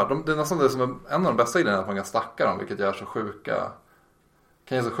bra med de här. Det är nästan det som är en av de bästa grejerna, att man kan stacka dem, vilket gör så sjuka,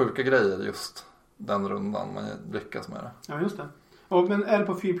 kan ge så sjuka grejer just den rundan man lyckas med det. Ja, just det. Men är det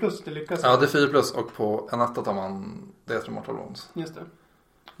på 4 plus det lyckas? Ja, det är 4 plus och på en 1 tar man det som Mortal Wounds. Just det.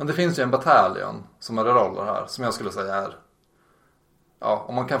 Men det finns ju en bataljon som är reroller här, som jag skulle säga är, ja,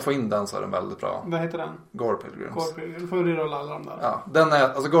 om man kan få in den så är den väldigt bra. Vad heter den? Gore Pilgrims. Gore Pilgrims. Du får rerolla alla de där. Ja, den är,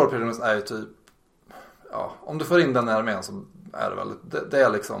 alltså Gore Pilgrims är ju typ, ja, om du får in den i armén så är det väldigt, det är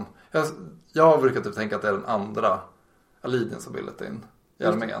liksom, jag brukar typ tänka att det är den andra Allegiance abilityn i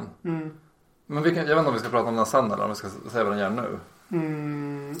armén. Men jag vet inte om vi ska prata om den sen eller om vi ska säga vad den gör nu.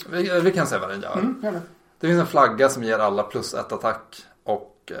 Vi kan säga vad den gör. Det finns en flagga som ger alla plus 1 attack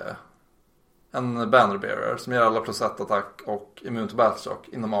och en banner bearer som ger alla plus 1 attack och immune to battleshock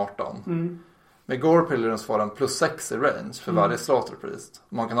inom 18. Med Gore Pilgrims får en plus 6 i range för varje Slaughter Priest.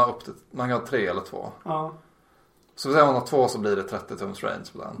 Man kan ha 3 eller 2. Ja. Så om man har 2 så blir det 30 tums range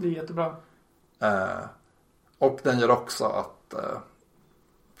på den. Det är jättebra. Och den gör också att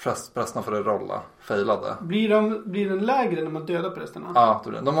prästerna får rolla failade. Blir den lägre när man dödar prästerna? Ja,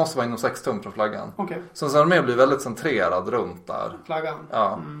 de måste vara inom 6 tum från flaggan. Okay. Så en armé blir väldigt centrerad runt där. Flaggan?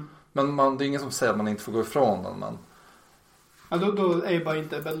 Ja. Men det är ingen som säger att man inte får gå ifrån den. Men Ja, då är ju bara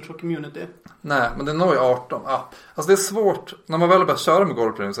inte Battleshock Community. Nej, men det når ju 18. Ja. Alltså det är svårt, när man väl börjar köra med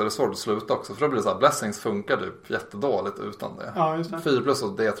Goldplay så är det svårt att sluta också. För då blir det så här, Blessings funkar typ jättedåligt utan det. Ja, just det. 4 plus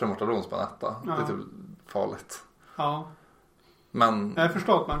och D3 Mortal Wounds på en etta. Ja. Det är typ farligt. Ja. Men... Jag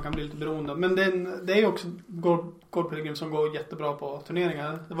förstår att man kan bli lite beroende. Men det är ju också Gold Pilgrim som går jättebra på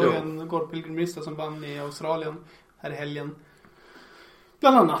turneringar. Det var ju en Gold Pilgrim-lista som vann i Australien här i helgen.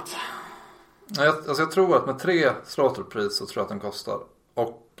 Bland annat. Jag tror att med 3 Slaughterpris så tror jag att den kostar.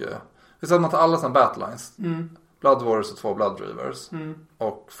 Och vi säger att man tar alla sina Battlelines. Blood Warriors och 2 Blood Reavers.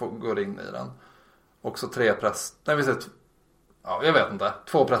 Och går in i den. Och så 3 präst. Nej, vi säger jag vet inte.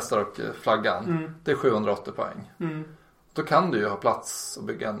 2 präster och flaggan. Det är 780 poäng. Då kan du ju ha plats att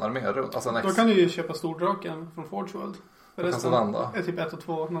bygga en armé runt. Alltså då kan du ju köpa stordraken från Forge World. För resten är typ 1 och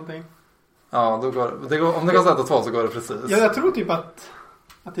 2 någonting. Ja, då går det om det kostar 1 och 2 så går det precis. Ja, jag tror typ att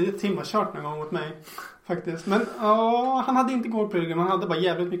det är Tim har kört någon gång mot mig. Faktiskt. Men han hade inte Gold Pilgrim. Han hade bara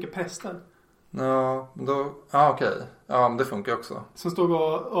jävligt mycket präster. Ja, då... Ja, okej. Ja, men det funkar också. Som stod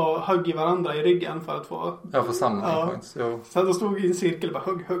och högg i varandra i ryggen för att få... Ja, för samma points. Jo. Så de stod i en cirkel och bara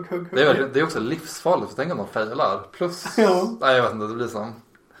hugg. Det är också livsfarligt för tänk om de failar. Plus... Nej, jag vet inte. Det blir som...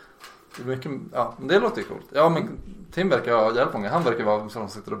 Det är mycket... Ja, men det låter ju coolt. Ja, men Tim verkar ha hjälp många. Han verkar vara som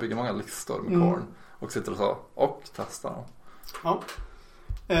sitter och bygger många listor med Korn. Och sitter och så... Och testar dem. Ja.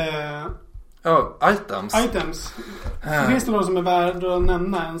 Items. Finns det några som är värd att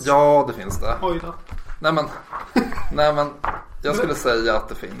nämna ens? Ja, det finns det. Oj då. Nej men jag skulle säga att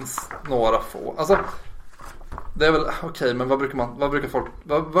det finns några få. Alltså det är väl okej, men vad brukar folk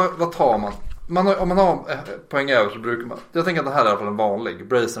vad tar man? Om man har poäng över så brukar man. Jag tänker att det här är i alla fall en vanlig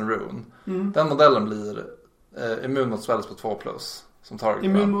Brazen Rune. Den modellen blir immun mot spells på 2+. Som target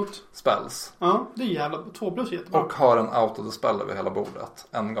immun mot spells. Ja, det är jävla 2+ jättebra. Och har en auto to spell över hela bordet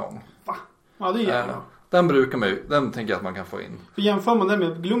en gång. Va? Ja, det är jättebra. Den brukar man ju, den tänker jag att man kan få in. För jämför man den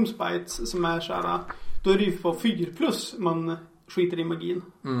med Gloomspites som är så här, då är det ju på 4+ man skiter i magin.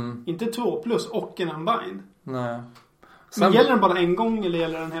 Inte 2+ och en unbind. Nej. Men gäller den bara en gång eller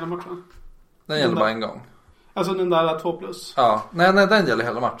gäller den hela matchen? Den gäller bara en gång. Alltså den där 2+. Ja, nej den gäller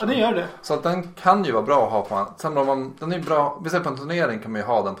hela matchen. Ja, det gör det. Så att den kan ju vara bra att ha på en. Sen om man, den är bra, vi säger på en turnering kan man ju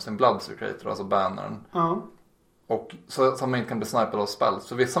ha den på sin Blood Secretor, alltså bannern. Ja. Och så man inte kan bli snipad av spells.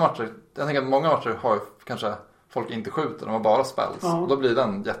 Så vissa matcher, jag tänker att många matcher har ju kanske folk inte skjuter, de har bara spells. Ja. Och då blir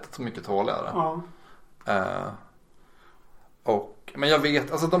den jättemycket tåligare. Ja. Men jag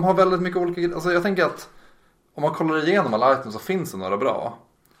vet, alltså de har väldigt mycket olika, alltså jag tänker att om man kollar igenom alla items så finns det några bra.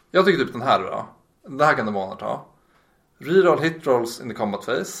 Jag tycker typ den här är bra. Det här kan demoner ta. Reroll hit rolls in the combat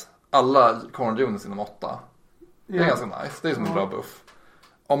phase. Alla corner units inom 8. Det är ganska nice. Det är som en bra buff.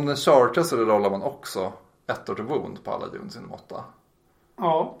 Om den charges så rollar man också 1 to wound på alla units inom 8.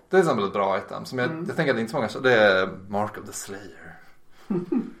 Ja. Det är exempel ett bra item. Som jag tänker att det är inte så många. Det är Mark of the Slayer.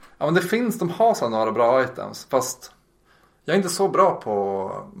 Ja, men det finns, de har så några bra items. Fast jag är inte så bra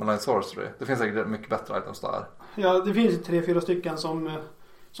på Malign Sorcery. Det finns säkert mycket bättre items där. Ja, det finns 3-4 stycken som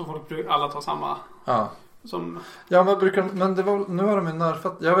folk brukar alla ta samma. Ja. Ja, men det var, nu har de ju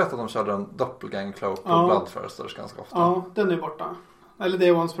nerfat. Jag vet att de körde en Doppelgang Cloak på Bloodthirsters ganska ofta. Ja, den är borta. Eller det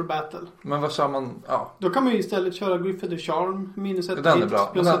är once per battle. Men vad kör man? Ja. Då kan man ju istället köra Griffith Charm minus ett den hit är bra.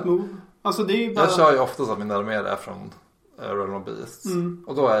 plus ett move. Alltså det är ju bara... Jag kör ju oftast att mina arméer är från Realm of Beasts.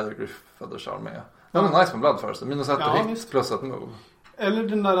 Och då är Griffith Charm med. Den är nice med Bloodthirster. Minus ett hit plus ett move. Eller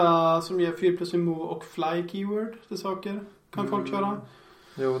den där som ger 4+ i move och fly keyword till saker. Kan folk köra.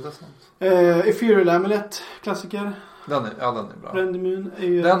 Jo, det är sant. Ethereal Amulet, klassiker. Den är bra. Rendemoon är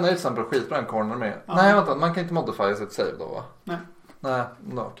ju... Den är till exempel skitbra en corner med. Ja. Nej, vänta. Man kan inte modify sitt save då, va? Nej,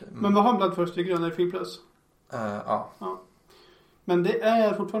 okej. Men vad har Bloodthirster i grund? Är det 4+? Ja. Men det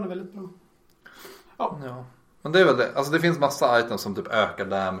är fortfarande väldigt bra. Ja. Men det är väl det. Alltså det finns massa items som typ ökar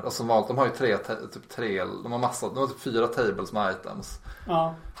damage. Alltså de har ju tre. De har typ 4 tables med items.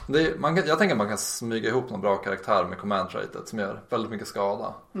 Ja. Jag tänker att man kan smyga ihop någon bra karaktär med command rated som gör väldigt mycket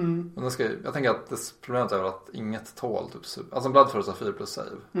skada. Men jag tänker att problemet är väl att inget tål typ alltså Bloodthirster har 4+ save.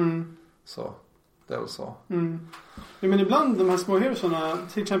 Så det är väl så. Ja, men ibland de här små heroesarna,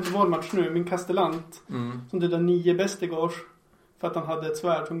 till exempel vår match nu, min kastellant som dödade 9 bästegårds för att han hade ett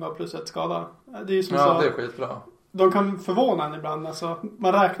svärd som gav +1 skada. Det är ju som så, det är skitbra. De kan förvåna en ibland, alltså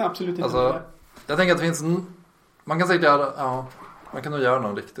man räknar absolut inte med det. Jag tänker att det finns man kan säkert göra, man kan nog göra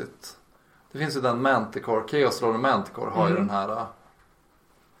något riktigt. Det finns ju den Manticore, Chaos Lord Manticore har ju den här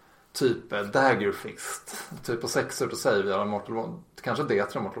typ Dagger Fist. Typ på 6 to save göra Mortal Wounds. Kanske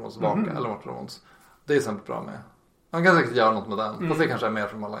D3 Mortal Wounds tillbaka eller Mortal Wounds. Det är exempel bra med. Man kan säkert göra något med den. Fast det kanske är mer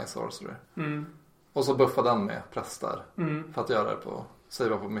från Malign Sorcery. Och så buffa den med präster. För att göra det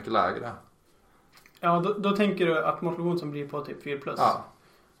savea på mycket lägre. Ja, då tänker du att Mortal Wounds blir på typ 4+. Ja.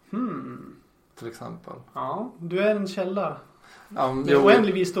 Till exempel. Ja, du är en källa. Det är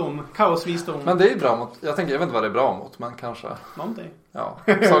oändlig visdom, kaosvisdom. Men det är bra mot, jag vet inte vad det är bra mot, men kanske. Någonting. Ja,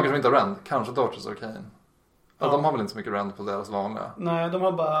 saker som inte har rend, kanske Daughters of Khaine. Ja, de har väl inte så mycket rend på deras vanliga. Nej, de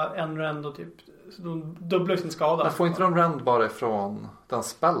har bara en rend och typ, de dubblar sin skada. Men får inte de rend bara ifrån den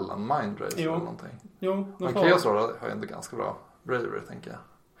spellen, Mind Race eller någonting? Jo, men Chaos Lord har ju inte ganska bra bravery, tänker jag.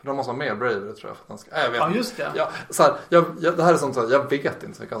 För de måste ha mer bravery, tror jag, för att den ska... jag vet ja, just det. Det här är sånt jag vet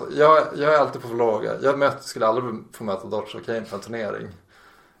inte så mycket. Jag är alltid på för låga. Skulle aldrig få möta Daughters of Khaine på en turnering.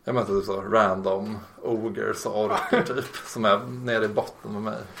 Jag möter typ så random ogres och orker typ, som är nere i botten med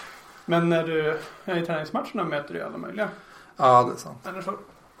mig. Men när du är i träningsmatcherna möter du alla möjliga. Ja, det är sant. Eller så.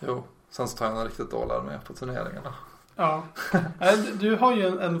 Jo, sen så tar jag en riktigt dålig med på turneringarna. Ja. Du har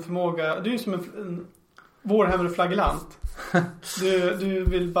ju en förmåga, du är ju som en Warhammer-flagellant. Du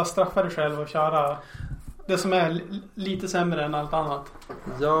vill bara straffa dig själv och köra det som är lite sämre än allt annat.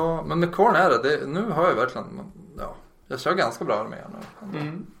 Ja, men med Khorne är det nu har jag verkligen, jag kör ganska bra med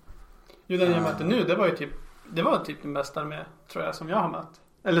nu. Jo, den jag mötte nu, det var typ den bästa med, tror jag, som jag har mött.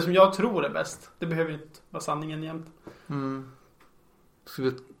 Eller som jag tror är bäst. Det behöver inte vara sanningen jämt. Men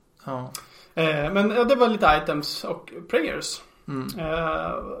det var lite items och prayers.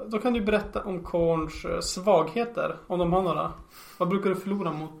 Då kan du berätta om Khornes svagheter, om de har några. Vad brukar du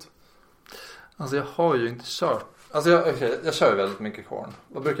förlora mot? Alltså jag har ju inte kört. Alltså jag kör ju väldigt mycket Khorne.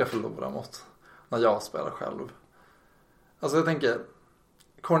 Vad brukar jag förlora mot när jag spelar själv? Alltså jag tänker,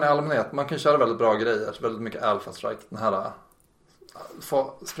 Khorne i allmänhet, man kan köra väldigt bra grejer. Väldigt mycket alpha strike. Den här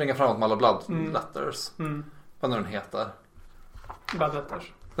få springa framåt med alla blood letters. Vad nu den heter. Blood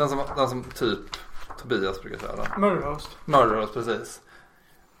letters. Den som typ Tobias brukar köra. Murder Host, precis.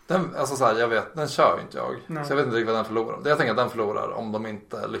 Den, alltså så här, jag vet, den kör ju inte jag. Nej. Så jag vet inte riktigt vad den förlorar. Jag tänker att den förlorar om de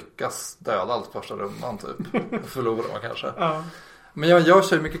inte lyckas döda allt första rundan typ. Förlorar man kanske. Ja. Men jag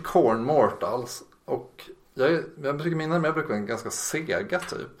kör mycket Khorne Mortals. Och jag brukar minna mig, jag brukar vara ganska sega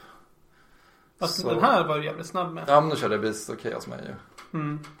typ. Fast den här var ju jävligt snabb med. Ja, men nu körde jag Beast och Chaos med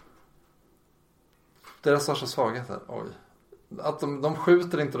ju. Deras största svagheter, oj. Att de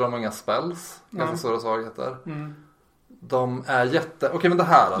skjuter inte, de har inga spells. Ganska stora svagheter. De är okej, men det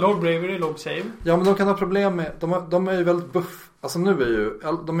här. Log bravery, log save. Ja, men de kan ha problem med, de är ju väldigt buff. Alltså nu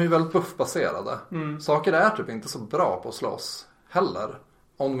de är ju väldigt buffbaserade. Saker är typ inte så bra på att slåss heller.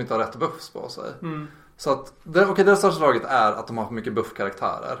 Om de inte har rätt buffs på sig. Så att, deras största svaghet är att de har för mycket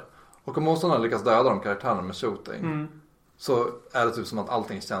buffkaraktärer. Och om motståndaren lyckas döda de karaktärerna med shooting. Så är det typ som att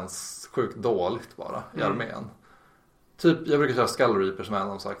allting känns sjukt dåligt bara i armén. Typ, jag brukar köra Skull Reaper som är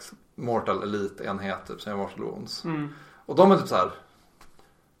någon slags Mortal Elite-enhet typ, som är Mortal Wounds. Och de är typ så här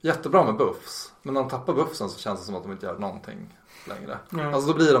jättebra med buffs. Men när de tappar buffsen så känns det som att de inte gör någonting längre.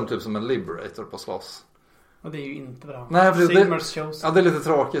 Alltså då blir de typ som en Liberator på slåss. Och det är ju inte bra. Nej, det är lite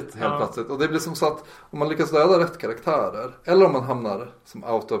tråkigt helt plötsligt. Och det blir som så att om man lyckas döda rätt karaktärer, eller om man hamnar som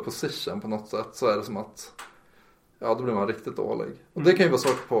out of position på något sätt, så är det som att då blir man riktigt dålig. Och det kan ju vara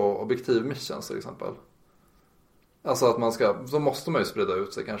svårt på objektiv missions till exempel. Alltså att då måste man ju sprida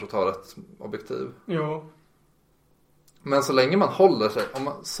ut sig kanske och ta rätt objektiv. Jo. Men så länge man håller sig, om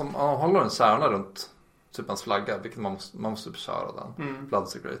man håller en kärna runt typ ens flagga, vilket man måste typ köra den, Blood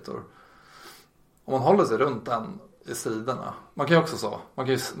Secretor. Om man håller sig runt den i sidorna. Man kan ju också så, man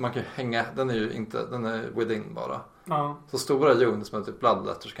kan ju hänga, den är within bara. Ja. Så stora units med typ Blood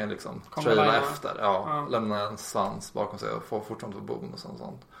Letters kan liksom traila efter, lämna en svans bakom sig och få fortfarande få bonus och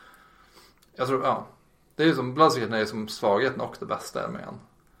sånt. Jag tror, det är ju som Blood Secretor är som svagheten och det bästa med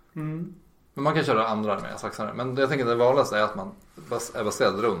en. Men man kan köra andra med saxare. Men jag tänker det vanligaste är att man är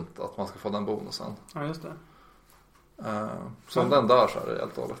baserad runt att man ska få den bonusen. Ja, just det. Så om den dör så är det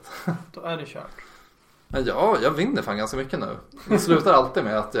helt dåligt. Då är det kört. Men jag vinner fan ganska mycket nu. Det slutar alltid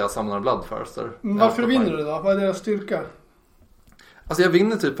med att jag samlar Bloodthirster. Varför vinner du då? Vad är deras styrka? Alltså jag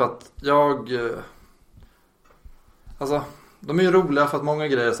vinner typ att alltså de är ju roliga för att många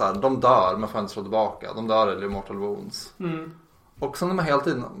grejer så här, de dör men får inte slå tillbaka. De dör i Mortal Wounds. Och sen de hela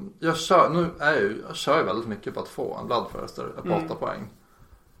tiden, jag kör ju väldigt mycket på att få en Bloodthirster på 8 poäng.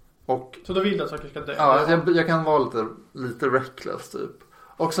 Och, så då vill du att saker ska dö? Ja, jag kan vara lite reckless typ.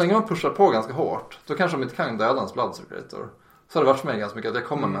 Och så länge man pushar på ganska hårt, då kanske de inte kan döda ens Blood Secretor. Så har det varit för mig ganska mycket att jag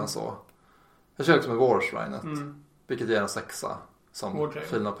kommer med en så. Jag kör liksom med Warshrinet, vilket ger en 6 som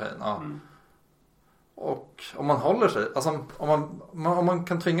Feel No Pain. Och om man håller sig, alltså om man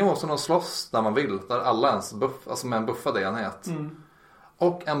kan tvinga motståndaren att slåss där man vill, där alla ens alltså med en buffad enhet.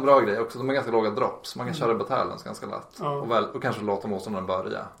 Och en bra grej också, de är ganska låga drops. Man kan köra battalions ganska lätt. Och kanske låta motståndaren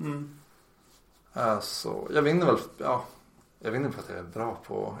börja. Så jag vinner väl, Jag vet inte för att jag är bra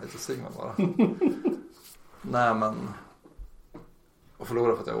på Age of Sigmar bara. Nej men... Och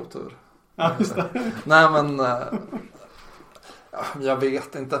förlora för att jag har otur. Ja, just det. Nej men... jag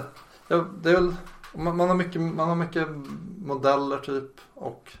vet inte. Det är väl... Man har mycket modeller typ.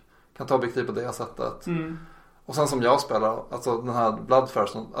 Och kan ta objektiv på det sättet. Och sen som jag spelar, alltså den här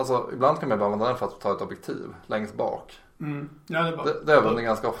Bloodthirst, alltså ibland kan man bara använda den för att ta ett objektiv längst bak. Ja, det övar den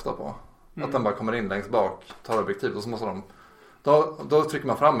ganska ofta på. Att den bara kommer in längst bak, tar objektiv och så måste de... Då trycker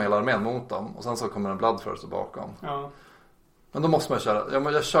man fram hela armén mot dem och sen så kommer en Bloodthirst bakom. Ja. Men då måste man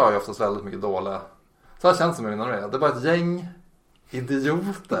köra, jag kör ju oftast väldigt mycket dåliga. Så här känns det med mina arméer. Det är bara ett gäng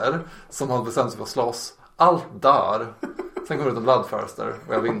idioter som har bestämt sig för att slåss. Allt dör. Sen kommer det ut en Bloodthirster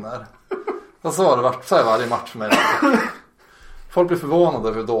och jag vinner. Så har det varit så här varje match för mig. Folk blir förvånade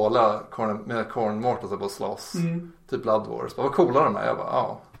över hur dåliga mina Khorne Mortals är på att slåss. Typ Blood Wars. Vad coola de är. Jag bara,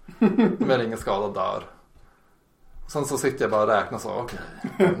 ja. De är ingen skada där. Sen så sitter jag bara och räknar så. Okej,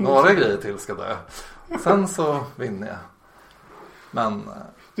 några grejer till ska dö. Sen så vinner jag. Men...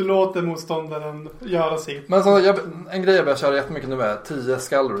 Du låter motståndaren göra sitt. Men så en grej jag börjar köra jättemycket nu är 10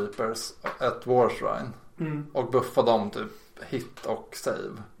 Skull Reapers, ett War Shrine. Och buffa dem typ hit och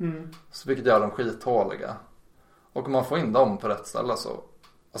save. Så vilket gör dem skithåliga. Och om man får in dem på rätt ställe så...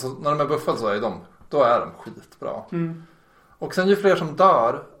 Alltså när de är buffade så är då är de skitbra. Och sen ju fler som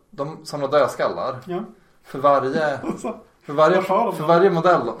dör, de samlar dödskallar. Ja. För varje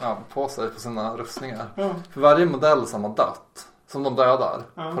modell på sig på sina rustningar. Ja. För varje modell som har dött, som de dödar,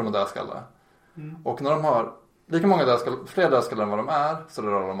 får de dödskallar. Och när de har lika många dödskallar, fler dödskallar än vad de är, så det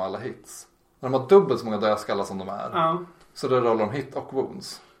rullar de alla hits. När de har dubbelt så många dödskallar som de är, så det rullar de hit och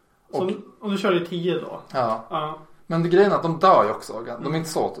wounds. Och du kör ju 10 då? Ja. Men grejen är att de dör ju också. De är inte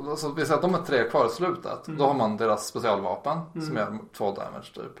så. Alltså, vi säger att de är 3 kvar i slutet. Då har man deras specialvapen som gör 2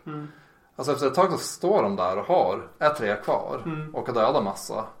 damage typ. Alltså efter ett tag så står de där och är 3 kvar och har dödat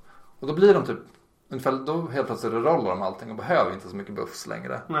massa. Och då blir de typ ungefär, då helt plötsligt rollar de allting och behöver inte så mycket buffs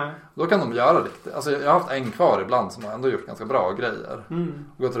längre. Nej. Då kan de göra riktigt. Alltså jag har haft en kvar ibland som har ändå gjort ganska bra grejer.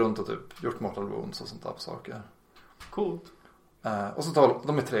 Och gått runt och typ gjort mortal wounds och sånt där på saker. Coolt. Och så tar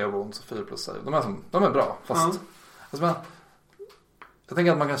de är 3 wounds och 4 plus save. De är bra fast alltså, jag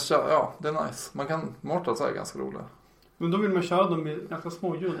tänker att man kan köra, det är nice. Mortals är ganska roliga. Men då vill man köra dem i ganska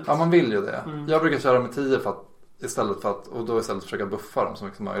små units. Ja, man vill ju det. Jag brukar köra med 10 istället försöka buffa dem så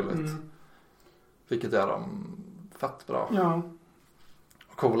mycket som möjligt. Vilket gör dem fett bra. Ja.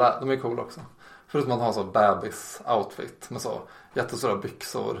 Och coola, de är coola också. Förutom att man har så bebis outfit med så jättestora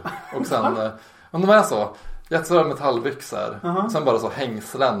byxor. Och sen, om de är så jättestora metallbyxor. Och sen bara så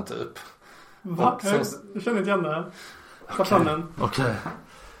hängslen typ. Va? Jag känner inte igen det här. Ta fram den. Okej.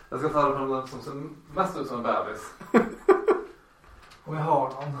 Jag ska ta fram den som ser mest ut som en bebis. Om jag har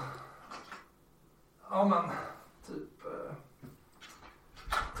någon. Ja men,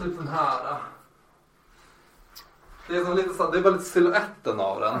 typ den här. Det är som det är bara lite silhuetten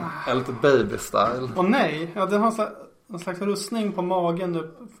av den. Eller lite baby style. Åh nej, den har en slags rustning på magen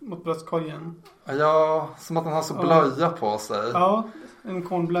upp mot bröstkorgen. Ja, som att den har så blöja på sig. Ja, en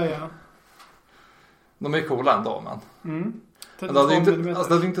kornblöja. De är coola ändå, men. Men det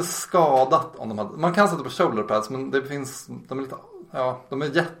hade inte skadat om de hade... Man kan sätta på shoulder pads, men det finns... De är lite... Ja, de är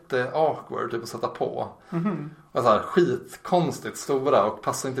jätte-awkward typ att sätta på. Och så här skitkonstigt stora och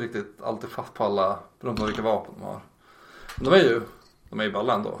passar inte riktigt alltid fast på alla beroende på vilka vapen de har. Men de är ju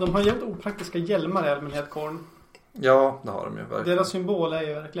balla ändå. De har jävligt opraktiska hjälmar i allmänhet, Khorne. Ja, det har de ju verkligen. Deras symbol är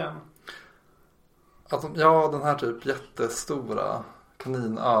ju verkligen... Att den här typ jättestora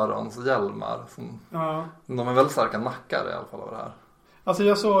kaninörons-hjälmar. De är väldigt starka nackar i alla fall av det här. Alltså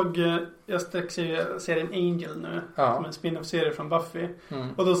jag sträcker serien Angel nu. Som en spin-off-serie från Buffy.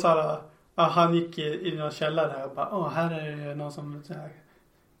 Och då han gick i någon källare här och bara, här är det någon som så här,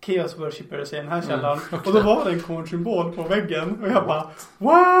 Chaos Worshippers i den här källaren. Och då var det en Khorne-symbol på väggen. Och jag bara,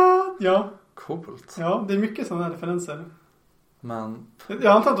 what? Ja. Coolt. Ja, det är mycket sådana här referenser. Men... Jag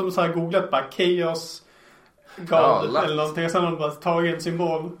antar att de så här googlat bara Chaos God eller någonting. Och sen har de bara tagit en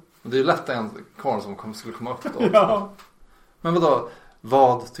symbol. Det är ju lätt en Khorne som skulle komma upp då. Ja. Men vadå?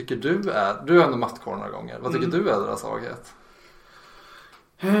 Vad tycker du är... Du har ändå mött Khorne några gånger. Vad tycker du är deras svaghet?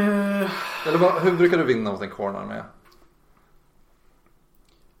 Eller hur brukar du vinna mot en Khorne med?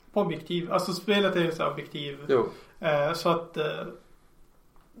 På objektiv. Alltså spelet är ju så objektiv. Jo. Så att...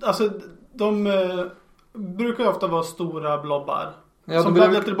 Alltså de brukar ju ofta vara stora blobbar. Ja, som de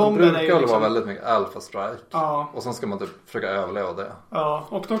brukar liksom... vara väldigt mycket alpha strike. Ja. Och sen ska man typ försöka överleva det. Ja,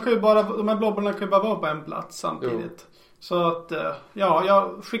 och de här blobbarna kan ju bara vara på en plats samtidigt. Jo. Så att,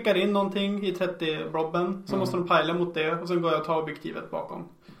 jag skickar in någonting i 30 blobben. Så måste de pila mot det. Och sen går jag och tar objektivet bakom.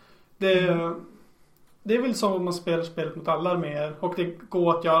 det är väl så att man spelar spelet mot alla arméer. Och det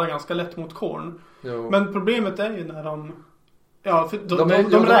går att göra ganska lätt mot Khorne. Men problemet är ju när de... Ja, för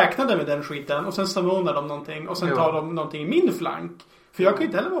de räknade med den skiten. Och sen samordnar de någonting. Och sen tar de någonting i min flank. För jag kan ju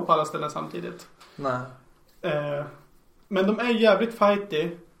inte heller vara på alla ställen samtidigt. Nej. Men de är jävligt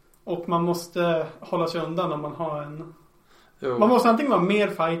fighty. Och man måste hålla sig undan om man har en... Man måste antingen vara mer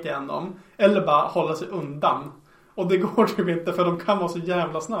fighty än dem. Eller bara hålla sig undan. Och det går typ inte för de kan vara så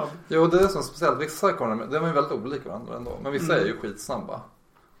jävla snabb. Jo, det är som speciellt. Vissa Khorne, de är ju väldigt olika varandra ändå. Men vissa är ju skitsnabba.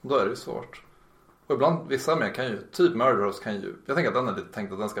 Då är det ju svårt. Och ibland, vissa med kan ju, typ Murderous kan ju, jag tänker att den är lite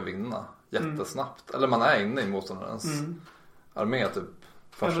tänkt att den ska vinna jättesnabbt. Eller man är inne i motståndarens armé typ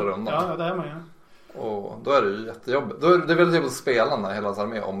första rundan. Ja, det är man ju. Och då är det ju jättejobbigt. Då är det väldigt jobbigt att spela när hela hans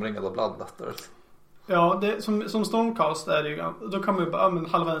armé är omringad av Bloodletters. Ja, det, som Stormcast är det ju, då kan man ju bara, men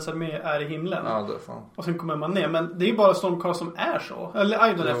halva ens armé är i himlen. Ja, det är fan. Och sen kommer man ner. Men det är ju bara Stormcast som är så. Eller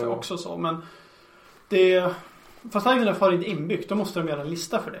Idonef är också så. Men det, fast Idonef har inte inbyggt, då måste de göra en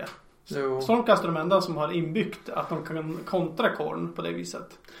lista för det. Stormcast är de enda som har inbyggt att de kan kontra Khorne på det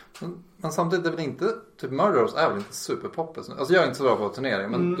viset. Men samtidigt är väl inte, typ Murderous är väl inte superpoppis. Alltså jag är inte så bra på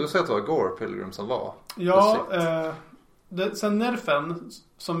turnering, men du säger att det var Gore Pilgrim som var. Ja, sen nerfen,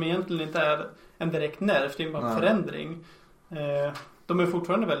 som egentligen inte är en direkt nerf, det är bara en förändring. De är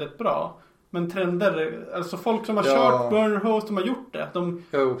fortfarande väldigt bra. Men trender, alltså folk som har kört Burner Host, de har gjort det.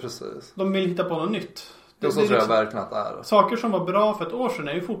 Precis. De vill hitta på något nytt. Det tror jag verkligen att det är. Saker som var bra för ett år sedan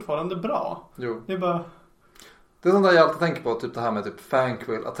är ju fortfarande bra. Jo. Det är bara... Det är sånt där jag alltid tänker på, typ det här med typ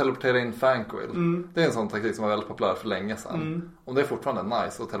Fanquill, att teleportera in Fanquill. Det är en sån taktik som var väldigt populär för länge sedan. Och det är fortfarande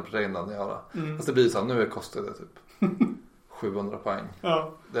nice att teleportera in den och göra. Fast det blir så här, nu kostar det typ 700 poäng.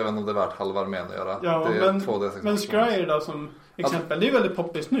 Ja. Det är väl om det är värt halva armén att göra. Ja, det är men Scryer då som exempel, det är väldigt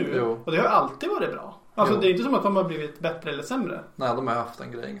poppis nu. Jo. Och det har alltid varit bra. Alltså det är inte som att de har blivit bättre eller sämre. Nej, de har haft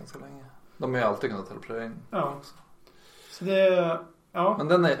den grejen ganska länge. De har ju alltid kunnat teleportera in. Ja. Så det... Ja. Men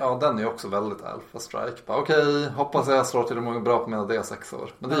den är ju också väldigt Alpha Strike. Okej, hoppas jag slår till dem bra på mina D6-or.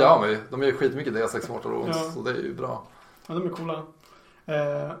 Men det gör man ju. De är ju skitmycket D6 Mortal Wounds. Så det är ju bra. Ja, de är coola.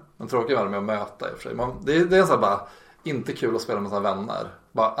 Men tråkigt var det med att möta i och för sig. Det är så här bara inte kul att spela med sina vänner.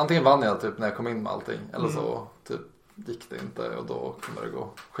 Bara, antingen vann jag typ när jag kom in med allting. Eller så typ gick det inte. Och då kommer det gå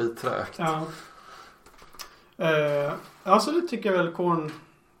skittrögt. Ja, så det tycker jag väl Khorne...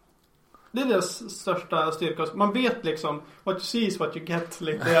 Det är deras största styrka. Man vet liksom what you see is what you get.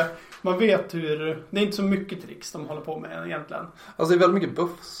 Lite. Man vet hur... Det är inte så mycket tricks de håller på med egentligen. Alltså det är väldigt mycket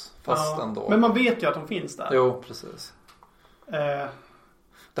buffs. Fast ändå. Men man vet ju att de finns där. Jo, precis.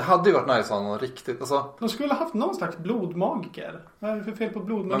 Det hade ju varit nice att ha någon riktigt. Alltså... De skulle ha haft någon slags blodmagiker. Vad är det för fel på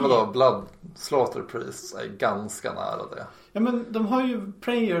blodmagi? Men vadå? Blood Slaughter Priests är ganska nära det. Ja, men de har ju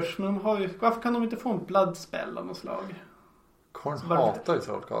prayers. Men de har ju... Varför kan de inte få en blood spell av något slag? Khorne hatar ju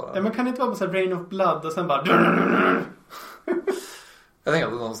trollkarlar. Ja, men kan det inte vara så här Rain of Blood och sen bara... Jag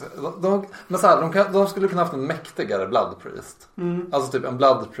tänker att de skulle kunna haft en mäktigare Blood Priest. Alltså typ en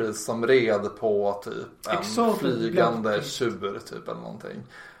Blood Priest som red på typ en flygande tjur typ eller någonting.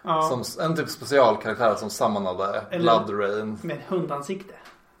 Ja. Som en typ specialkaraktär som sammanhade Blood Rain. Med hundansikte.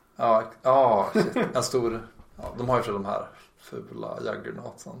 Shit. En stor... Ja, de har ju för de här fula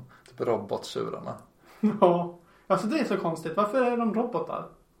Juggernautzen. Typ robottjurarna. Ja. Alltså det är så konstigt. Varför är de robotar?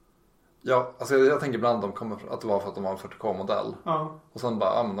 Ja, alltså jag tänker ibland att det var för att de var en 40K-modell. Ja. Och sen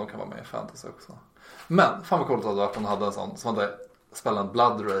bara, men de kan vara med i fantasy också. Men, fan vad coolt att det var att de hade en sån som hade spelat en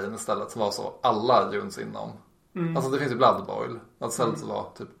Blood Rain istället. Som var så alla units inom. Alltså det finns ju Blood Boil. Att istället så var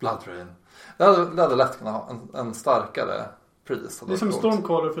typ Blood Rain. Det hade lätt kunnat ha en starkare priest. Det är som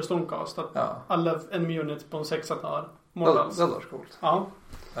Stormcaller för Stormcast. Att alla en unit på en 6 har mortals. Det hade varit coolt. Ja.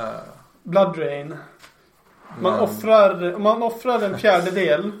 Blood Rain. Man offrar en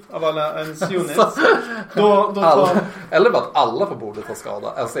fjärdedel av alla ens units. Eller bara att alla på bordet tar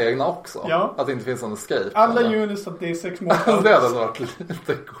skada. Ens egna också. Ja. Att det inte finns någon escape. Alla units att det är 6 månader. Det hade varit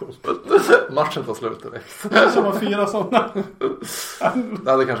lite coolt. Matchen tar slut direkt. Det som var 4 sådana.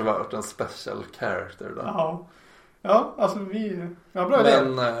 Det hade kanske varit en special character då. Ja, alltså bra idé.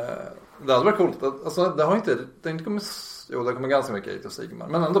 Men det hade varit coolt. Alltså det har inte kommit... Jo, det kommer ganska mycket Age of Sigmar.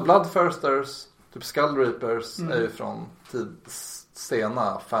 Men ändå Bloodthirsters... Typ Skull Reapers är ju från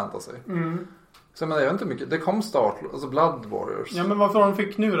sena fantasy. Så jag vet inte mycket. Det kom alltså Blood Warriors. Ja, men varför de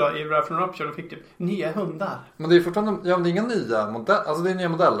fick nu då i Wrath and Rupture? De fick typ nya hundar. Men det är fortfarande, det är inga nya modeller. Alltså det är nya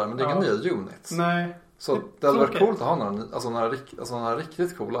modeller, men det är inga nya units. Nej. Så det hade varit coolt att ha några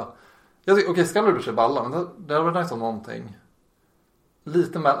riktigt coola. Okej, Skull Reapers är balla, men det hade varit nice om någonting.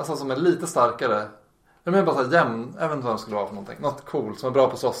 Alltså som är lite starkare. Jag menar bara så här jämn, jag vet inte vad det skulle vara för någonting. Något coolt som är bra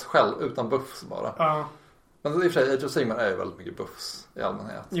på slåss själv utan buffs bara. Ja. Men i och för sig, Age of Sigmar är ju väldigt mycket buffs i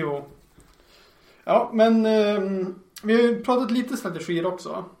allmänhet. Jo. Ja, men vi har ju pratat lite strategier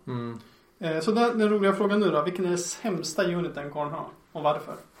också. Så den roliga frågan nu då. Vilken är den sämsta uniten Korn har? Och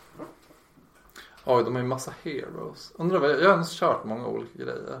varför? Oj, de har ju massa heroes. Undrar vad jag har kört många olika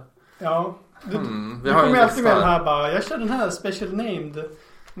grejer. Ja. Du har kommer ju alltid med den här bara. Jag kör den här special named.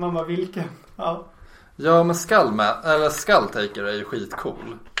 Mamma vilken? Ja. Ja, men Skulltaker är ju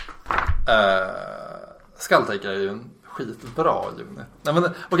skitcool. Skulltaker är ju en skitbra unit. Nej, men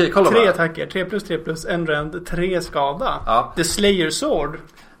okej, kolla 3 attacker, 3+3+, en rend, 3 skada. Ja. The Slayer Sword.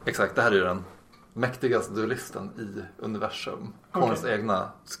 Exakt, det här är ju den mäktigaste duellisten i universum. Korns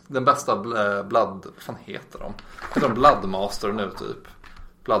egna, den bästa Blood, vad fan heter de? Heter de Bloodmaster nu typ?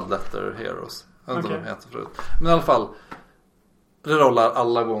 Bloodletter Heroes. Jag vet inte vad de heter förut. Men i alla fall, rerollar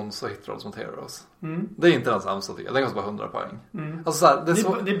alla wounds och hitrolls mot heroes. Det är inte den sämsta tycker jag. Den kostar bara 100 poäng. Alltså så här,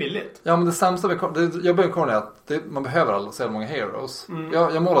 det är billigt. Ja, men det sämsta med jobbar med Korn är att man behöver så många heroes.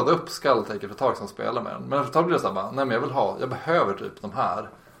 Jag målade upp Skulltaker för ett tag som spelar med den. Men för ett tag blev det så här, nej men jag behöver typ de här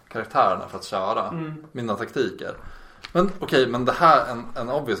karaktärerna för att köra mina taktiker. Men okej, men det här en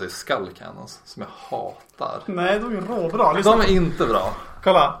obviously Skull Cannons som jag hatar. Nej, de är råbra. De är inte bra.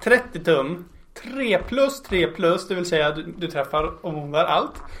 Kolla, 30 tum. 3+3+, det vill säga du träffar och mondar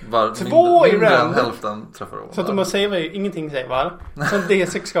allt. 2 i rend. Hälften träffar och så att de savear ju ingenting savear. Så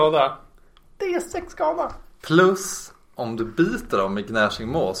D6 skada. D6 skada. Plus om du biter dem med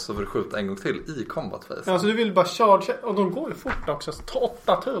Gnashing Maws så vill du skjuta en gång till i combat phase. Ja, så du vill bara charge. Och de går ju fort också. Så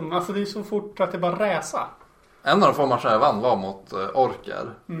 8 tum. Alltså det är så fort att det bara räsa. En av de få matcher jag vann var mot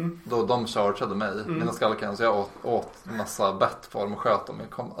orker. Då de chargeade mig. Mina skallkan. Så jag åt massa bett på dem och sköt dem.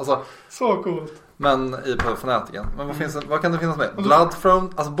 Alltså, så coolt. Men på Fanatiken. Men vad kan det finnas med? Bloodthrone.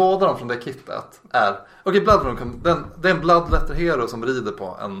 Alltså båda de från det kittet är... Okej, Bloodthrone. Det är en Bloodletter Hero som rider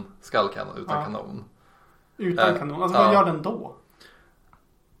på en skallkanon utan kanon. Utan kanon? Alltså vad gör den då?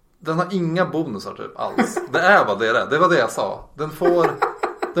 Den har inga bonusar typ alls. Det är vad det är. Det var det jag sa.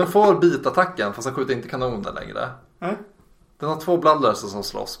 Den får bitattacken fast den skjuter inte kanoner längre. Den har 2 bloodlers som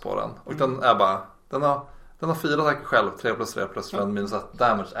slåss på den. Och den är bara... Den har 4 attacker själv. 3+3+, för en minus 1.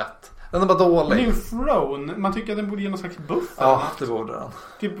 Damage 1. Den är bara dålig. Det är en throne. Man tycker att den borde ge någon slags buff. Ja, det borde den.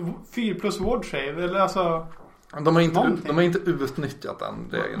 Typ 4+ ward save. Eller alltså... De har inte utnyttjat den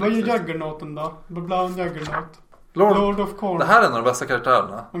regeln. Vad gör Juggernauten då? Brown Juggernaut. Lord of Korn. Det här är en av de bästa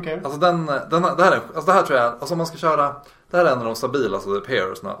karaktärerna. Okay. Alltså det här tror jag, alltså om man ska köra, det här är en av de stabila, alltså det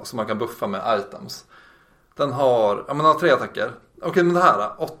pairsna som man kan buffa med items. Den har 3 attacker. Okej, men det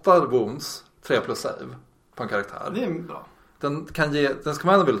här 8 wounds, 3+ save på en karaktär. Det är bra. Den kan ge, den ska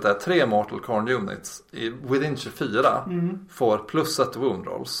man vilja 3 Mortal Korn units within 24 får +1 wound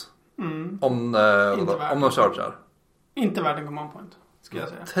rolls. Om de chargear. Inte värd en command point. Ska jag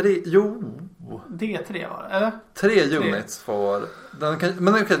säga. D3 var det, eller? 3 units får... Den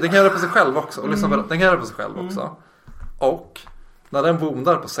kan göra på sig själv också. Och lyssna på, den kan göra på sig själv också. Och när den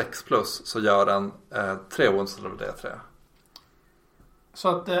woundar på 6+ så gör den 3 wounds över D3. Så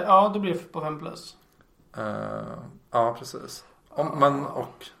att, ja, då blir det på 5+. Ja, precis. Jag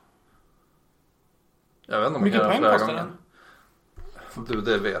vet inte om mycket poäng kostar den? Du,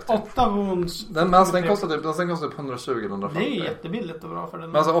 det vet jag. 8 wounds. Den kostar typ 120-150. Det är jättebilligt och bra för den.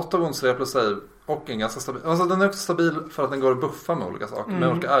 Men alltså 8 wounds 3+ save och en ganska stabil. Alltså den är också stabil för att den går att buffa med olika saker. Med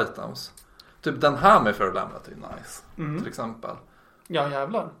olika items. Typ den här med förlämnat är nice. Till exempel. Ja,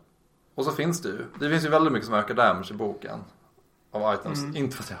 jävlar. Och så finns det finns ju väldigt mycket som ökar damage i boken. Av items.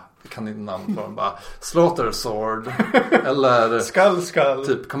 Inte för att jag kan inte namn på dem. Bara Slaughter Sword. Eller Skull.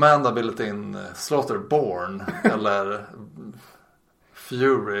 Typ Command Ability in Slaughterborn. Eller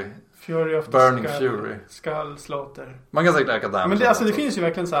Fury of Burning Skull. Fury. Skull Slaughter. Man kan säkert öka damage. Men det finns ju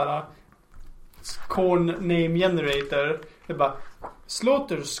verkligen så här Korn name generator. Det är bara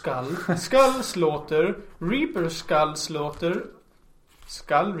Slaughter Skull. Skull Slaughter. Reaper Skull Slaughter.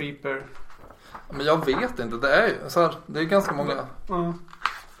 Skull Reaper. Men jag vet inte. Det är så här, det är ganska många.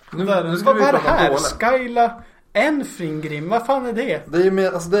 Nu ska vi prata om dåliga. Skyla Enfringrim. Vad fan är det? Det är ju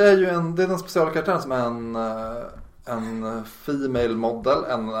mer, alltså det är den specialkaraktären som är en female model,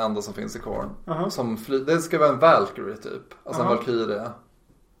 en enda som finns i Korn. Det ska vara en Valkyrie typ. Alltså en Valkyrie.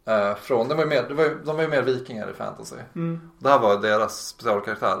 De var ju mer vikingar i fantasy. Det här var deras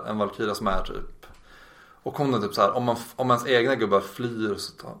specialkaraktär, en Valkyrie som är typ. Och hon är typ så här, om ens egna gubbar flyr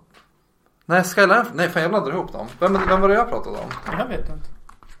så tar... Nej, Skyla. Nej, fan jag blandar ihop dem. Vem var det jag pratade om? Jag vet inte.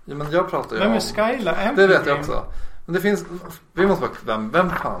 Ja, men jag pratade ju om... Vem är Skyla? Det vet jag också. Men det finns... Vi måste bara...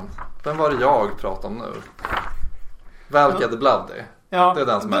 Vem var det jag pratade om nu? Valkyrie the Bloody. Ja, det är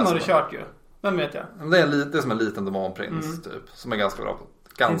den som har du kört ju. Den vet jag. Det är som en liten demonprins typ. Som är ganska bra på...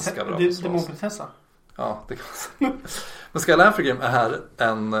 Demonprinsessa? Ja, det kan man säga. Men Skyline Frigrim är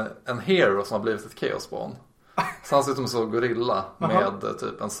en hero som har blivit ett Chaos Spawn. Så han ser ut som en så gorilla med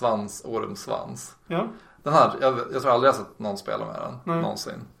typ en svans, ormsvans. Ja. Den här, jag tror aldrig jag sett någon spela med den.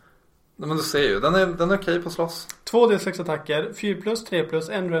 Någonsin. Men du ser ju, den är okej på slåss. 2d6 attacker, 4+,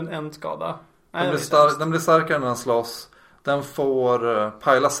 3+, en rund, en skada. Den blir starkare när den slåss. Den får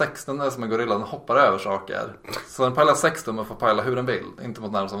pila 6, den är som en gorilla, den hoppar över saker. Så den pilar 6 och får pila hur den vill, inte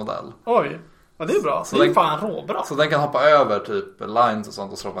mot närmsta modell. Oj, ja, det är bra. Så det är den, fan råbra. Så den kan hoppa över typ lines och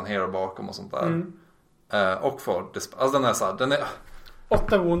sånt och slå på en hero bakom och sånt där. Och får, alltså den är så här, den är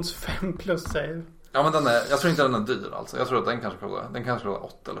 8 wounds, 5+ save. Ja, men jag tror inte den är dyr alltså. Jag tror att den kanske kostar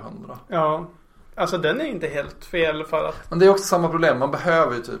 8 eller 100. Ja, alltså den är inte helt fel för att... Men det är också samma problem. Man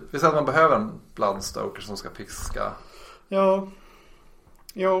behöver ju typ, vi säger att man behöver en Bloodstoker som ska piska. Ja.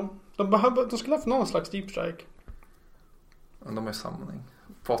 Jo, de skulle ha för någon slags deep strike. Men de är ju samling.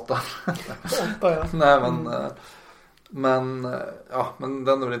 På 8. 8, ja. Nej, men men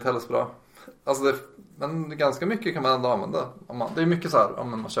den är väl inte heller så bra. Alltså men ganska mycket kan man ändå använda. Det är mycket så här,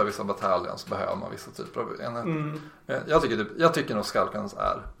 om man kör vissa bataljer så behöver man vissa typer av enheter. Jag tycker nog Skalkans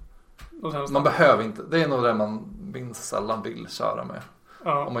är. Man behöver inte. Det är nog det man minst sällan vill köra med.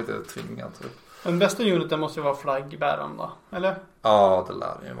 Ja. Om man inte är tvingad typ. Den bästa uniten måste ju vara flaggbäraren då, eller? Ja, det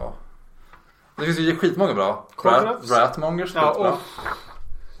lär ju vara. Det finns ju skitmånga bra. Ratmongers, bra.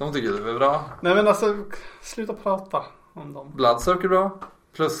 De tycker du är bra. Nej men alltså, sluta prata om dem. Bloodsoaker är bra.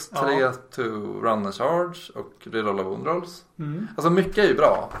 Plus 3 to run and charge och rerolla wound rolls. Alltså mycket är ju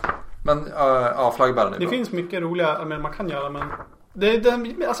bra. Men flaggbäraren är bra. Det finns mycket roliga man kan göra, men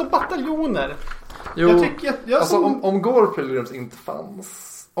alltså bataljoner. Jo, alltså om Gore Pilgrims inte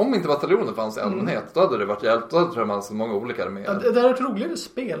fanns. Om inte bataljoner fanns i allmänhet, då hade det varit hjälp. Då tror jag man så många olika arméer. Det är ett roligare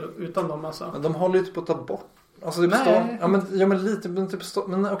spel utan dem alltså. Men de håller ju typ på att ta bort. Alltså typ men lite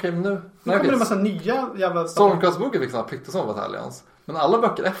men okej, men nu kommer det en massa nya jävla Stormcast-boken fick såna pyttesmå bataljoner. Men alla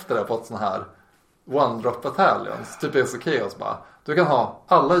böcker efter det har fått såna här one-drop battalions. Typ Ace of Chaos bara. Du kan ha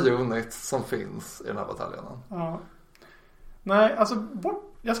alla units som finns i den här bataljonen. Ja. Nej, alltså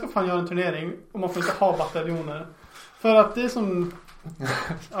jag ska fan göra en turnering och man får inte ha bataljoner. För att det är som...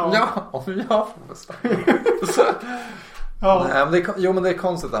 om jag får bestämma. Nej, men det är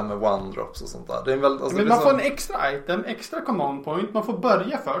konstigt det här med one-drops och sånt där. Det är väl, alltså, men man får en extra item, extra command point. Man får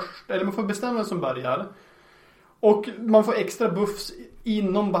börja först. Eller man får bestämma vem som börjar. Och man får extra buffs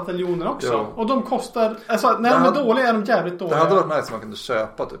inom bataljoner också. Jo. Och de kostar... Alltså när de är dåliga är de jävligt dåliga. Det hade varit nice om man kunde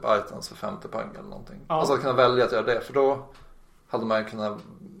köpa typ items för 50 poäng eller någonting. Ja. Alltså att kunna välja att göra det. För då hade man kunnat...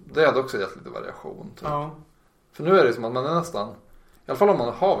 Det hade också gett lite variation. Typ. Ja. För nu är det som att man är nästan... I alla fall om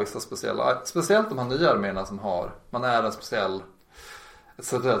man har vissa speciella... Speciellt de här nya arméerna som har... Man är en speciell... Ett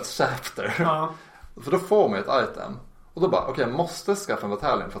speciellt chapter. Ja. För då får man ett item. Och då bara, okej, jag måste skaffa en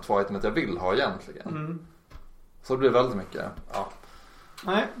bataljon för att få itemet jag vill ha egentligen. Så det blir väldigt mycket... Ja.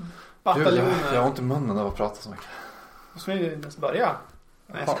 Nej, bataljoner. Jag har inte i munnen av att prata så mycket. Och så är det inte ens börja.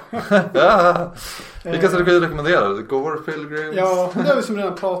 Nej. Vilka ska du rekommendera? Gore Pilgrims? Ja, det har vi som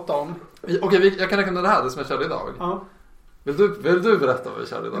redan pratat om. Okej, jag kan rekommendera det här, det som jag körde idag. Ja. Vill du berätta vad vi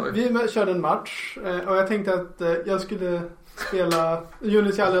körde idag? Vi körde en match och jag tänkte att jag skulle spela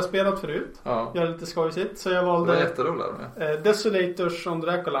units jag aldrig har spelat förut. Ja. Göra lite skojsigt. Så jag valde... Det var jätteroligt med. Desolators on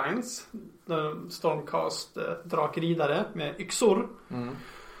Dracolines. Stormcast drakridare med yxor.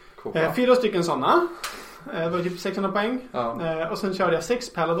 Cool. 4 stycken sådana. Det var typ 600 poäng. Ja. Och sen körde jag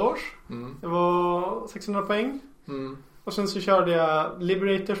 6 Paladors. Det var 600 poäng. Och sen så körde jag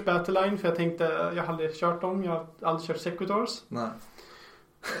Liberators Battleline. För jag tänkte, jag hade kört dem. Jag har aldrig kört Sequitors. Nej.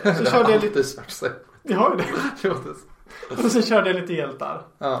 Så körde jag lite... Jag har det. Och sen körde jag lite hjältar.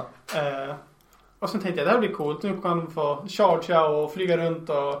 Ja. Och sen tänkte jag, det här blir coolt. Nu kan man få chargea och flyga runt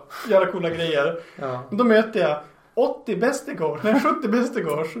och göra coola grejer. Ja. Och då möter jag 70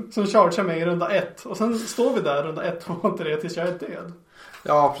 bästegårds som chargear mig i runda 1. Och sen står vi där runda 1, 2, 3 tills jag är död.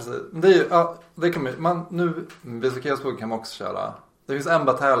 Ja, precis. Det är ju, det kan man nu vid Chaosbook kan man också köra. Det finns en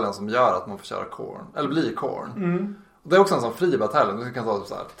bataljon som gör att man får köra Khorne. Eller bli Khorne. Det är också en sån fri bataljon. Du kan ta typ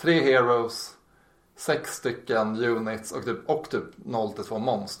så här 3 heroes, 6 stycken units och typ 0-2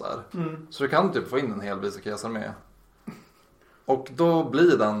 monster. Så du kan typ få in en hel Visokes med. Och då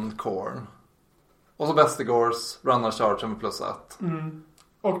blir den Khorne. Och så Bestigors, Runner Charge med +1.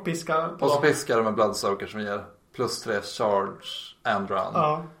 Och piska. Och så piskar med Bloodsoaker som ger +3 Charge and Run.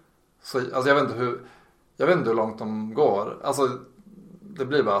 Ja. Så alltså jag vet inte hur långt de går. Alltså det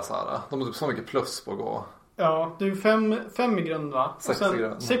blir bara så här. De har typ så mycket plus på att gå. Ja, det är 5 i grund va?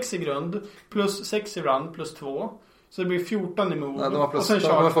 6 i grund. Plus 6 i run plus 2. Så det blir 14 i move. Nej, de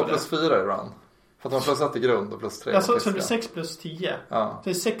har fått plus 4 i run. För att de har plus 1 i grund och plus 3 ja, så det blir 6 plus 10. Ja. Så det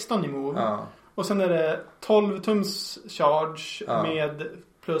är 16 i move. Ja. Och sen är det 12 tums charge med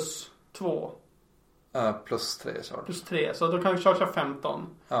plus 2. Plus 3 charge. Plus 3, så då kan vi chargea 15.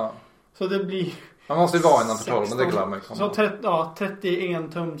 Ja. Så det blir... Man måste ju vara innanför 12, men det glömmer jag. Så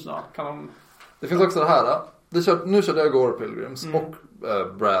 31 tums då kan de... Det finns också det här. Nu körde jag Gore Pilgrims och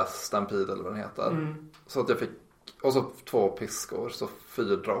Brass Stampede eller vad den heter. Så att jag fick... Och så 2 piskor, så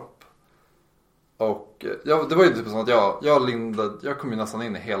 4 dropp. Och det var ju typ som att jag kom ju nästan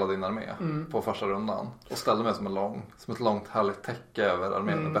in i hela din armé på första rundan. Och ställde mig som ett långt härligt täcke över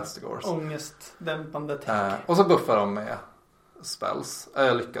armén med Bestigors. Ångestdämpande täcke. Och så buffade de med spells.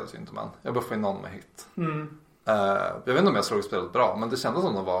 Jag lyckades ju inte, men jag buffade någon med hit. Jag vet inte om jag slog spelet bra, men det kändes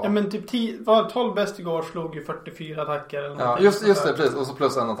som de var... Ja, men typ 12 Bestigors slog ju 44 attacker eller någonting. Ja, just det, precis. Och så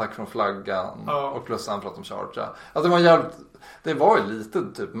plus en attack från flaggan. Och plus en för att de charge. Alltså det var ju lite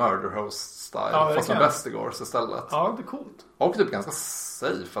typ Murder Host style, fast med Bestigors istället. Ja, det är coolt. Och typ ganska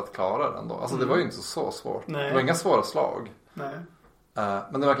safe att klara den då. Alltså det var ju inte så svårt. Nej. Det var inga svåra slag. Nej.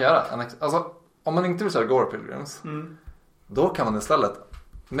 Men det man kan göra, alltså om man inte vill köra Gore Pilgrims, då kan man istället,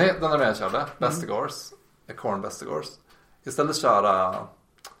 med den armén jag körde, Bestigors, Corn Bestigors, istället köra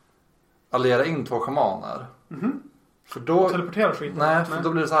alliera in 2 schamaner. För då teleporterar skiten. Nej, för då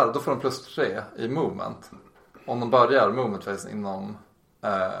blir det så här, då får de plus 3 i movement. Om de börjar movement phase inom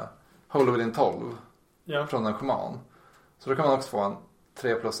Holy Within 12 från en schaman. Så då kan man också få en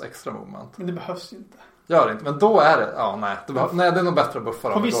 3 plus extra movement. Men det behövs ju inte. Gör det inte, men då är det, nej det är nog bättre att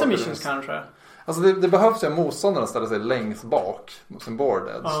buffa. På vissa missions kanske. Alltså det behövs ju att motståndaren ställer sig längst bak mot sin board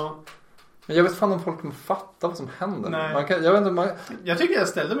edge. Ja. Men jag vet fan om folk kommer fatta vad som händer. Nej. Jag tycker jag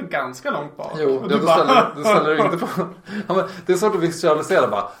ställde mig ganska långt bak. Jo, du ställer inte på. Ja, men det är svårt att visualisera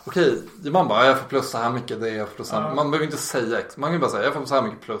bara. Okej, man bara, jag får plus så här mycket, det är plus så här. Man behöver inte säga man kan bara säga, jag får så här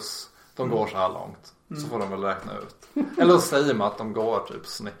mycket plus. De går så här långt. Så får de väl räkna ut. Eller så säger man att de går typ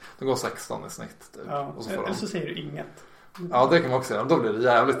snitt. De går 16 i snitt typ. Ja, och så eller så säger du inget. Ja, det kan man också göra. Då blir det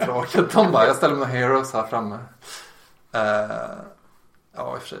jävligt tråkigt. De bara, jag ställer mina heroes här framme.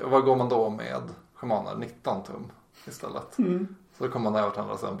 Ja, i och för sig. Och vad går man då med schamaner? 19 tum istället. Så då kommer man över till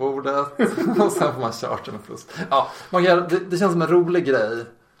andra sidan bordet. Och sen får man charge med plus. Ja, det känns som en rolig grej.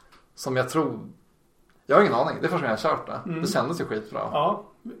 Som jag tror... Jag har ingen aning. Det är första gången jag har kört det. Det kändes ju skitbra. Ja,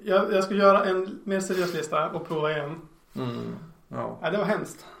 jag ska göra en mer seriös lista och prova igen. Ja, det var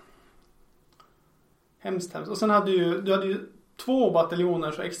hemskt. Hemskt. Och sen hade du hade ju 2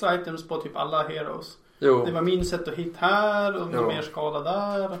 bataljoner så extra items på typ alla heroes. Jo. Det var min sätt att hit här och mer skada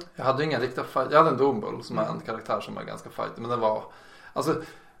där. Jag hade ingen riktig fight. Jag hade en Doombull som är en karaktär som är ganska fight. Men den var... Alltså,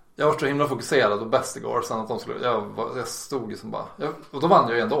 jag var så himla fokuserad på Bestigor. Sen att de skulle... Jag stod ju som bara... och då vann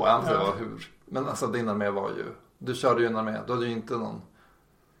jag ju ändå. Jag antar var hur... Men alltså din armé var ju... Du körde ju en armé. Du hade ju inte någon...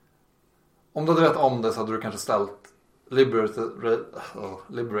 Om du hade vet om det så hade du kanske ställt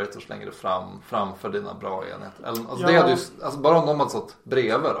Liberators längre framför dina bra enheter. Alltså, det hade ju, alltså bara om de hade stått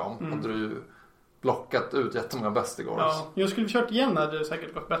bredvid dem hade du ju blockat ut jättemånga Bestigors. Ja, jag skulle kört igen hade det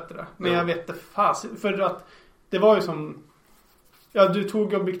säkert gått bättre. Men jag vet inte fast. För att det var ju som... Ja, du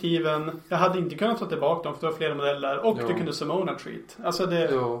tog objektiven. Jag hade inte kunnat ta tillbaka dem för det var flera modeller. Och du kunde summona treat. Alltså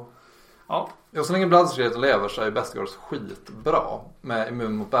det... Ja. Ja, så länge Bloodstreet lever så är Bestigors skitbra. Med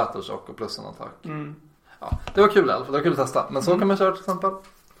immun mot battleshock och plus en attack. Ja, det var kul i alla fall. Det var kul att testa. Men så kan man köra till exempel.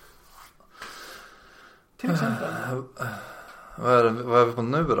 Till exempel. Vad är vi på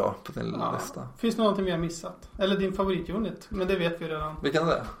nu då? På din lista? Finns det någonting vi har missat? Eller din favoritunit? Men det vet vi redan. Vilken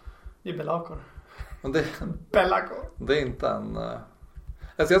är det? Det är Be'lakor. Be'lakor. Det är inte en...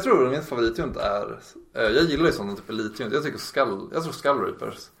 Alltså jag tror att min favoritunit är... Jag gillar ju sådana typ elitunit. Jag tror Skull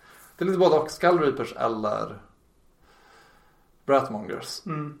Reapers. Det är lite både och Skull Reapers eller Bratmongers.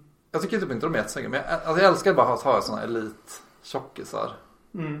 Jag tycker typ inte de är jättesänga. Men jag älskar bara att ha sådana elit-tjockisar.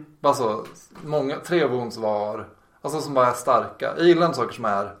 Bara så, 3 wounds var. Alltså som bara är starka. Jag gillar saker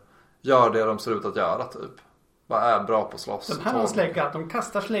som gör det de ser ut att göra typ. Bara är bra på att slåss. De här har slägga. De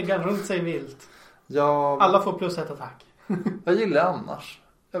kastar släggan runt sig vilt. Ja. Alla får plus 1 attack. Jag gillar annars.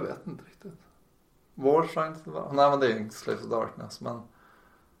 Jag vet inte riktigt. Warstrength. Nej, men det är inte Slaves of Darkness. Men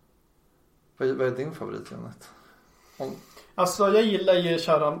vad är din favoritunit? Alltså jag gillar ju att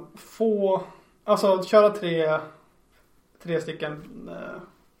köra köra tre stycken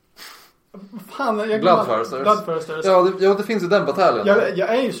Bloodthirsters. Ja, det finns ju den bataljen. Jag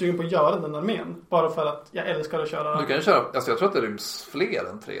är ju sugen på att göra den armén. Bara för att jag älskar att köra. Du kan ju köra, alltså jag tror att det ryms fler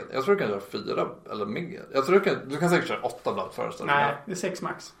än 3. Jag tror du kan göra 4 eller mer. Jag tror du kan säkert köra 8 Bloodthirsters. Nej, det är 6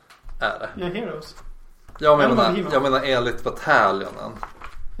 max. Är det? Jag är heroes. Jag menar enligt bataljonen.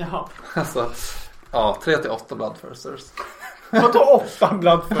 Jaha. Alltså, 3-8 Bloodthirsters. Vadå 8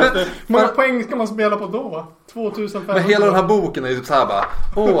 Bloodthirsters? Hur många poäng ska man spela på då? 2500. Men hela den här boken är ju typ såhär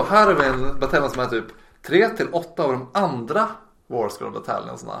bara. Här är vi en bataljon som är typ 3-8 av de andra Warscroll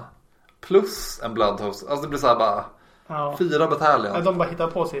bataljonerna. Plus en Bloodhost. Alltså det blir såhär bara 4 bataljoner. Ja, de bara hittar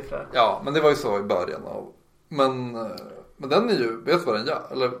på siffror. Ja, men det var ju så i början av. Men den är ju, vet du vad den gör?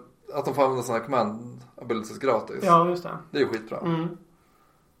 Eller att de får använda sådana command abilities gratis. Ja, just det. Det är ju skitbra.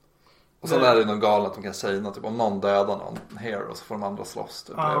 Och sen är det någon galen att de kan säga typ om någon dödar någon hero så får de andra slåss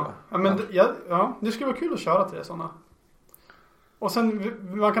typ. Det skulle vara kul att köra till det sådana. Och sen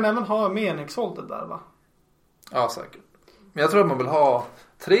man kan även ha med en Exalted där, va? Ja, säkert. Men jag tror att man vill ha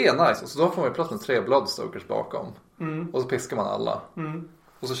 3 nice. Och så då får man ju plats med 3 Bloodstokers bakom. Och så piskar man alla.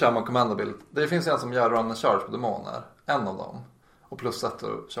 Och så kör man command ability. Det finns ju en som gör run and charge på demoner. En av dem. Och plus 1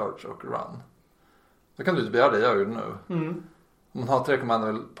 charge och run. Då kan du typ göra det jag gjorde nu. Om man har 3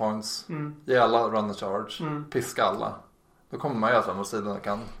 command points. Ge alla run and charge. Piska alla. Då kommer man göra andra sidan och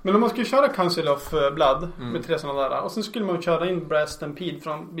kan. Men om man skulle köra Council of Blood med 3 sådana där. Och sen skulle man köra in Brass Stampede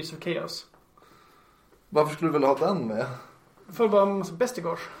från Beast of Chaos. Varför skulle du vilja ha den med? För bara en massa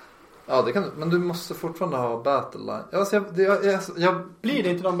Bestigors. Ja, det kan du. Men du måste fortfarande ha Battle Line. Alltså, Blir det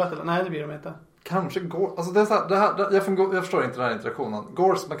inte de Battle Line? Nej, det blir de inte. Kanske går. Alltså det är så här, jag förstår inte den här interaktionen.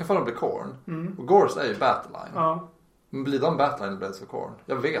 Gors, man kan få dem bli Korn. Och Gors är ju Battle Line. Ja. Men blir de Battle Line Blades för Korn?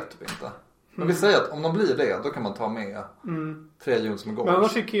 Jag vet typ inte. Men vi säger att om de blir det, då kan man ta med 3 units med Gors. Men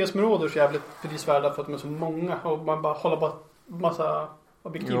annars är Chaos Marauders jävligt prisvärda för att de är så många. Och man bara håller på massa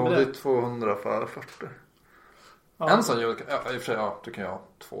objektiv med det. Jo, det är 200 för 40. Ja. En sån unit, i och för sig, du kan ju ha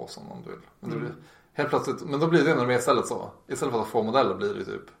 2 som om du vill. Men det blir helt plötsligt, men då blir det när de är istället så. Istället för att få modeller blir det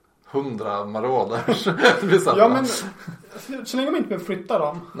typ 100 Marauders. Det blir så. Ja, men så länge man inte behöver flytta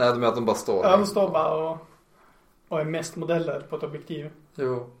dem. Nej, de menar att de bara står. Ja, de står bara och är mest modeller på ett objektiv.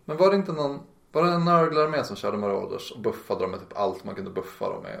 Jo, men var det inte någon... Var det en nörglar med som körde Marauders och buffade dem med typ allt man kunde buffa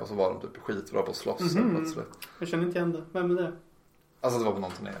dem med. Och så var de typ skitbra på att slåss plötsligt. Jag känner inte igen det. Vem är det? Alltså det var på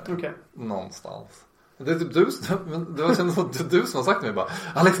någon turnering. Okay. Någonstans. Det är typ du, det kändes som du som har sagt till mig bara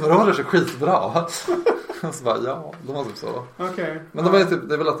Alex Marauders är skitbra. Och så bara, ja, de var typ så. Okay. Men de är typ,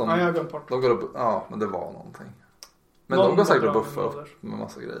 det är väl att de går och, ja, men det var någonting. Men de går säkert att buffa med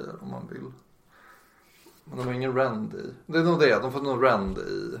massa grejer om man vill. Men de har ingen rend i. Det är nog det, de får nog rend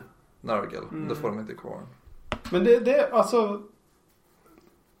i Nurgle. Det får de inte i Korn. Men det alltså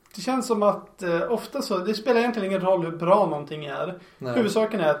det känns som att ofta så, det spelar egentligen ingen roll hur bra någonting är. Nej.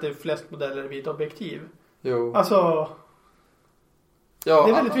 Huvudsaken är att det är flest modeller vid objektiv. Jo. Alltså det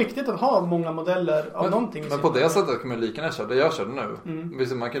är väldigt viktigt att ha många modeller av någonting. Men på det sättet kan man lika gärna köra det jag körde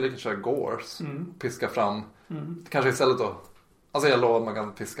nu. Man kan lika köra Gors. Piska fram. Kanske istället då. Alltså jag lovar att man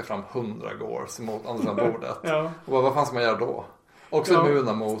kan piska fram 100 Gors mot andra sidan bordet. Ja. Och vad fan ska man göra då? Också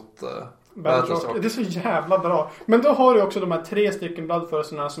immuna mot Battleshock. Det är så jävla bra. Men då har du också de här 3 stycken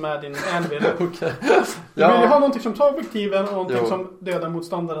Bloodthirsterna som är din anvil. Okay. Du vill ju ha någonting som tar objektiven och någonting som dödar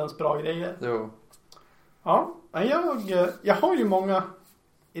motståndarens bra grejer. Jo. Ja, jag har ju många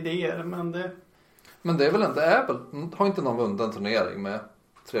idéer, men det... Men det är väl har inte någon vunnit en turnering med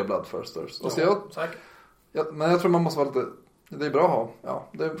 3 Bloodthirsters? Ja, säkert. Men jag tror man måste vara lite... Det är bra att ha. Ja,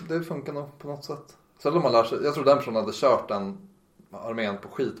 det funkar nog på något sätt. Så man lär sig. Jag tror den personen hade kört den armén på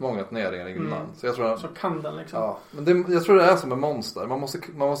skitmånga turneringar innan. Så jag tror så kan den liksom. Ja, men jag tror det är som en monster. Man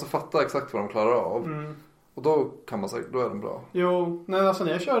måste fatta exakt vad de klarar av. Och då kan man säga, då är den bra. Jo, nej, alltså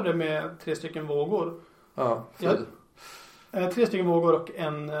när jag körde med 3 stycken vågor. Ja, 3 stycken vågor och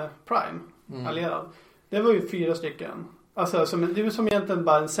en prime allierad. Det var ju 4 stycken. Alltså det är som egentligen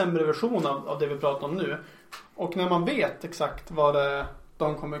bara en sämre version av det vi pratar om nu. Och när man vet exakt vad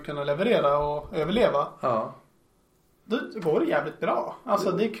de kommer kunna leverera och överleva. Ja. Då går det jävligt bra.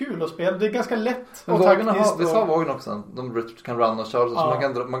 Alltså det är kul att spela. Det är ganska lätt och taktiskt. Vi sa vågen också. De kan run och charge.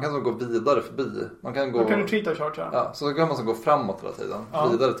 Så man kan gå vidare förbi. Man kan retreata och charge. Ja, så då kan man så gå framåt hela tiden.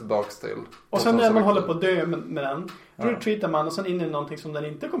 Vidare tillbaks till. Och sen när man håller på att dö med den. Då retreatar man och sen in i någonting som den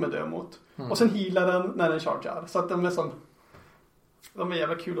inte kommer dö mot. Och sen healar den när den chargear. Så att de är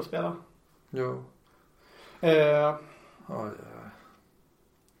jävla kul att spela. Jo.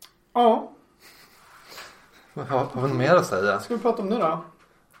 Ja. Har vi mer att säga? Ska vi prata om nu då?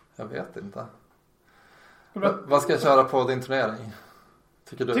 Jag vet inte. Vad ska jag köra på din turnering?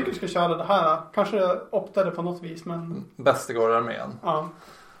 Tycker du? Jag tycker du ska köra det här. Kanske opta det på något vis. Men... Bäst i går armén. Ja.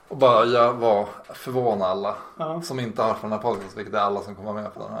 Och bara jag var förvåna alla som inte har från den här podcasten, vilket är alla som kommer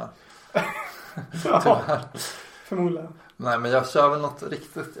med på den här. Tyvärr. Förmodligen. Nej, men jag kör väl något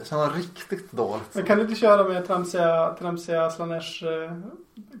riktigt. Jag kör något riktigt dåligt. Men kan du inte köra med Tramsia Slanesh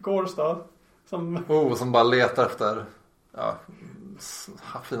Gorstad? Som bara letar efter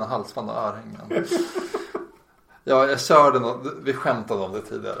fina halsband och örhängen. Ja, jag körde något. Vi skämtade om det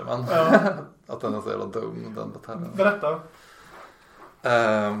tidigare. Men att den är så jävla dum. Den bataljen. Berätta.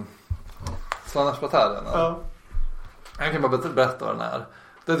 Slaanesh-bataljen. Ja. Jag kan bara berätta vad den är.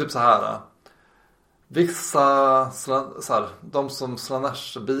 Det är typ så här. Vissa de som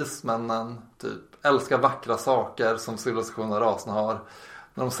Slaanesh-beastmännen typ älskar vackra saker som civilisationen och rasen har.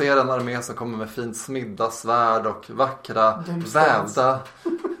 När de ser en armé som kommer med fint smidda svärd och vackra vävda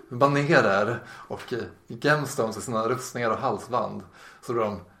banerer och gemstones i sina rustningar och halsband, så blir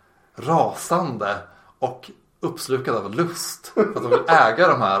de rasande och uppslukade av lust för att de vill äga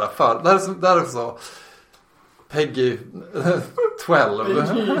de här. Det här är så Peggy 12.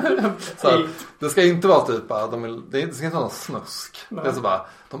 Så det ska inte vara typ det ska inte vara någon snusk. Det är så bara,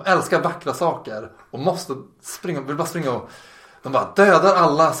 de älskar vackra saker och måste vill bara springa och de bara dödar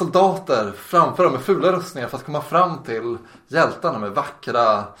alla soldater framför dem med fula rustningar för att komma fram till hjältarna med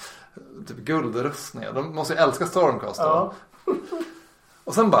vackra typ guldrustningar. De måste ju älska Stormcast då. Ja.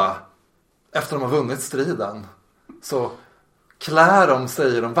 Och sen bara, efter de har vunnit striden, så klär de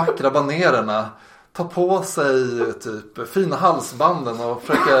sig i de vackra banererna, tar på sig typ fina halsbanden och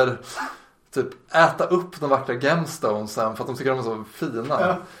försöker typ äta upp de vackra gemstonesen för att de tycker de är så fina.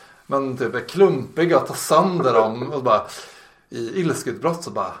 Ja. Men typ är klumpiga och tar sönder dem och bara i ilskutbrott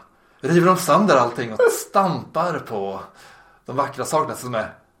så bara river de sönder allting och stampar på de vackra sakerna som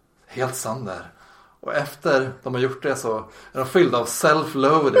är helt sönder. Och efter de har gjort det så är de fyllda av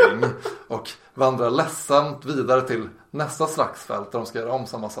self-loading och vandrar ledsamt vidare till nästa slagsfält där de ska göra om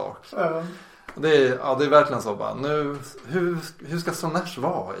samma sak. Det är verkligen så bara, nu, hur ska Slaanesh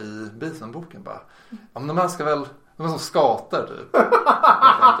vara i Beastman-boken bara? Ja, men de här ska väl, de är som skater typ.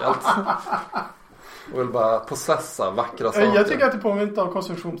 Och vill bara processa vackra saker. Jag tycker att det påminner om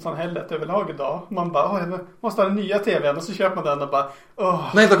konsumtionssamhället överlag idag. Man bara, jag måste ha den nya tvn. Och så köper man den och bara,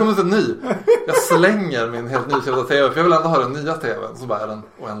 nej, det kommer inte en ny. Jag slänger min helt nyköpta tv. För jag vill ändå ha den nya tvn. Så bara är det en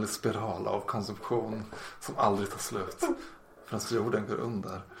oändlig spiral av konsumtion som aldrig tar slut. Förrän jorden går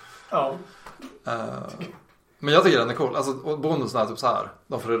under. Ja. Men jag tycker den är cool. Alltså, och bonusen är typ så här.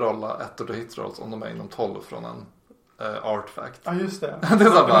 De får rolla 1 to hit rolls om de är inom 12 från en artifact. Ja, just det. Det är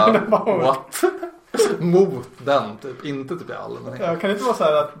så bara, what? Mot den, typ. Inte typ i allmänhet. Ja, kan det inte vara så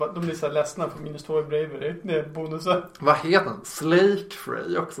här att de blir så här ledsna på -2 i Bravery? Det är bonusen. Vad heter den? Slake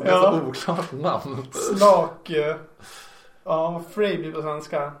Frey också. Det är så oklart namn. Ja, Frey blir på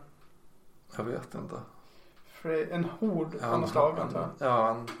svenska. Jag vet inte. Frey, en hord av något slag, antar jag.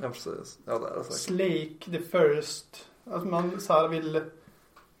 Ja, precis. Ja, det är det säkert. Slake the first. Att man så här vill...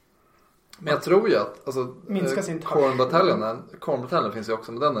 Men jag tror ju att alltså, minska sin Khorne-bataljonen finns ju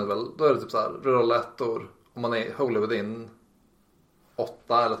också, men den är väl, då är det typ så här, rulla 1 år om man är wholly within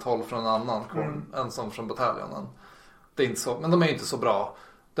 8 eller 12 från en annan än som från bataljonen. Det är inte så, men de är ju inte så bra.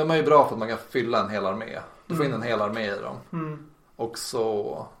 De är ju bra för att man kan fylla en hel armé. Du får in en hel armé i dem. Och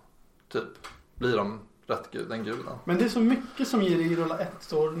så typ blir de den guden. Men det är så mycket som ger rerolla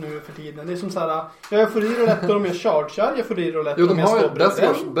 1 år nu för tiden. Det är som så här, jag får rerolla 1 år om jag chargear, jag får rerolla 1 år om jag står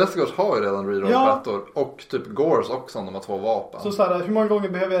bredvid. Bestgårds har ju redan rerolla 1 år och typ Gors också om de har 2 vapen. Så här, hur många gånger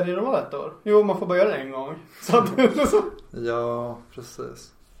behöver jag rerolla 1 år? Jo, man får bara göra det en gång. Så. Ja,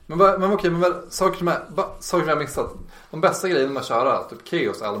 precis. Men okej, saker som jag har missat. De bästa grejerna med att köra typ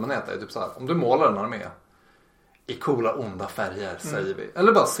Chaos allmänhet är typ så här, om du målar en armé i coola onda färger säger vi.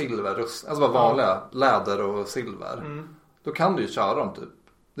 Eller bara silverrust. Alltså bara vanliga läder och silver. Då kan du ju köra dem typ.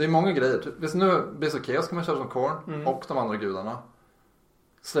 Det är många grejer. Typ. Hvis nu Beast of Chaos kan man köra som Khorne och de andra gudarna.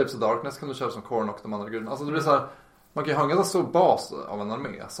 Slaves of Darkness kan du köra som Khorne och de andra gudarna. Alltså det blir så här, man kan ju ha en ganska stor bas av en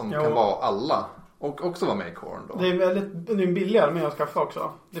armé som kan vara alla. Och också vara med i Khorne då. Det är en billig armé att skaffa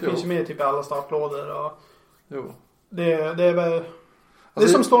också. Det finns ju med typ i alla startlådor och... Jo. Det är väl... Det är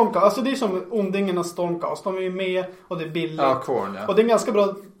som Stormcast, alltså det är som ondingarnas Stormcast. De är ju med och det är billigt. Ja, Khorne, ja. Och det är en ganska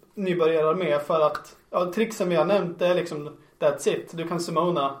bra nybörjare med för att tricksen vi har nämnt det är liksom that's it. Du kan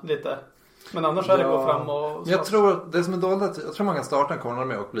summona lite. Men annars är det gå fram och... Jag tror det som är dåligt, jag tror man kan starta en Khorne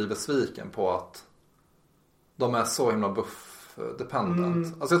med och bli besviken på att de är så himla buff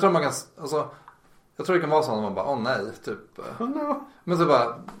dependent. Alltså jag tror man kan, alltså jag tror det kan vara så att man bara, nej, typ. Men så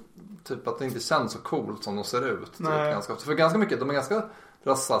bara typ att det inte känns så coolt som de ser ut. Typ, ganska, för ganska mycket, de är ganska,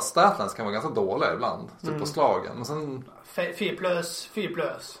 deras statlands kan vara ganska dåliga ibland. Typ på slagen. Men sen...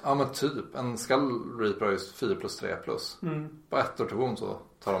 4+. Ja men typ, en Skull Reaper är 4+3+. På 1 år till wounds så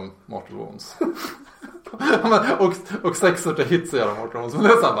tar de mortal wounds. och 6 år till hits så gör de mortal wounds. Men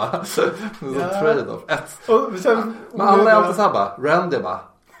det är så bara, det är en trade-off. Men alla är alltid så här bara, Randy bara,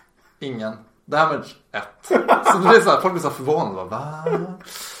 ingen. Damage 1. Så det är så här, folk blir så förvånade. Va?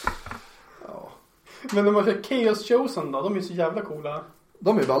 Men när man kör Chaos Chosen då, de är så jävla coola.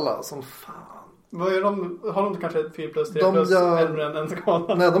 De är balla som fan. Vad är har de kanske 4+3 plus äldre än en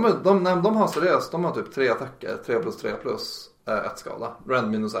skada? Nej, de har seriöst. De har typ 3 attacker. 3+3 plus 1 skada.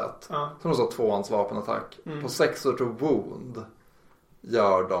 Rend -1. Ja. Så de har 2 vapenattack. På 6 to wound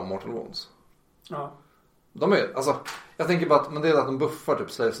gör de mortal wounds. Ja. De är, alltså, jag tänker bara att, men det är att de buffar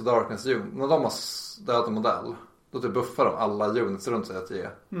typ Slaves of Darkness när de har dödat en modell, då typ buffar de alla units runt sig att ge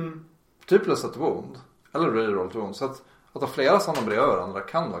typ plus ett wound eller reroll ett wound, så att ha flera sådana bredvid varandra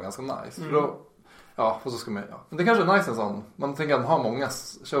kan vara ganska nice. För då, och så ska man, men det kanske är nice en sån, man tänker att man har många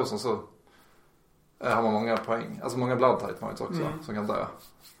chosen, så har man många poäng, alltså många blood type points också som kan dö.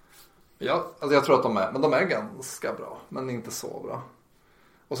 Jag tror att de är ganska bra, men inte så bra.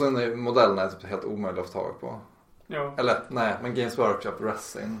 Och sen är modellerna typ helt omöjliga att få tag på. Ja. Eller nej, men Games Workshop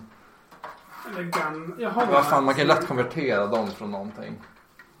Resin. Eller gun. Vad fan, man kan lätt konvertera dem från någonting.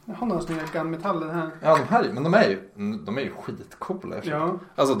 Jag har några snygga gunmetaller här. Ja, men de är ju skitcoola. Ja.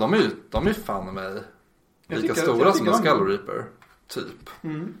 Alltså de är ju fan med mig lika stora som en Skull Reaper typ.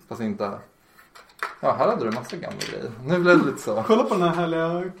 Fast inte. Ja, här hade du massa gamla grejer. Nu blev det lite så. Kolla på den här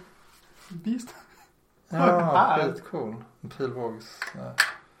härliga beast. Ja, skitcool. En pilbågs. Ja.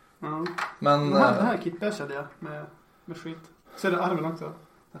 Men den här kitbashade jag med skit. Ser du armen också?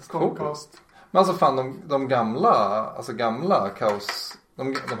 Stormcast. Men alltså fan, de gamla kaos,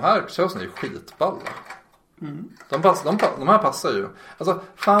 de här chosen är ju skitballa. De här passar ju. Alltså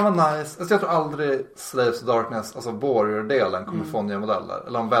fan vad nice. Alltså, jag tror aldrig Slaves of Darkness, alltså Warrior-delen kommer få nya modeller.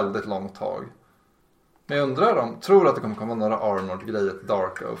 Eller om väldigt långt tag. Men jag undrar tror att det kommer komma några Arnold-grejer till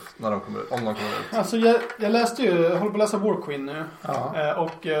Dark Oath när om de kommer ut. Alltså jag läste ju, jag håller på att läsa War Queen nu. Ja.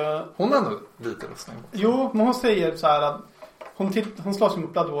 Och hon är nog lite rustning. Jo, men hon säger så här att hon slåss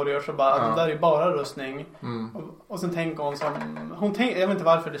mot Blood Warriors och bara det där är bara rustning. Och sen tänker hon jag vet inte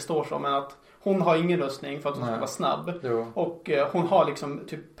varför det står så, men att hon har ingen rustning för att hon ska vara snabb. Jo. Och hon har liksom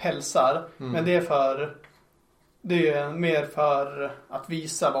typ pälsar. Men det är mer för att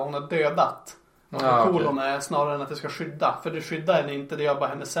visa vad hon har dödat. Cool hon är snarare än att det ska skydda. För det skyddar henne inte, det gör bara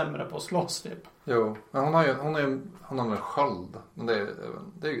henne sämre på att slåss typ. Jo, men hon har en sköld. Men det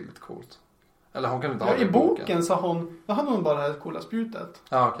är ju lite coolt. Eller hon kan inte ha det i boken så hade hon bara det här coola spjutet.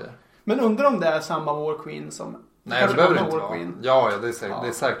 Ja, okej. Men undrar om det är samma War Queen som... Nej, det behöver inte vara. Ja, det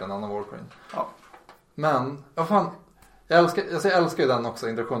är säkert en annan War Queen. Ja. Men, vad fan. Jag älskar ju den också,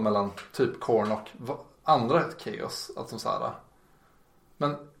 interaktion mellan typ Korn och andra Chaos. Alltså så här.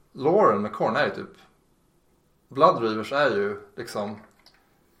 Men Lauren med Korn är ju typ... Blood Reavers är ju liksom...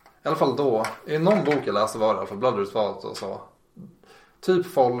 I alla fall då. I någon bok jag läste var det i alla fall. Blood Reavers var så. Typ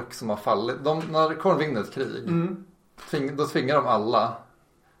folk som har fallit. När Korn vinner ett krig. Då tvingar de alla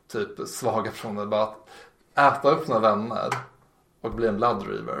typ svaga personer bara att äta upp sina vänner. Och bli en Blood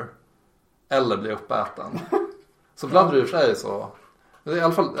Reaver. Eller bli uppäten. Så Blood Reavers är ju så. I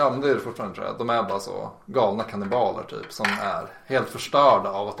alla fall, ja men det är det fortfarande tror jag. De är bara så galna kannibaler typ. Som är helt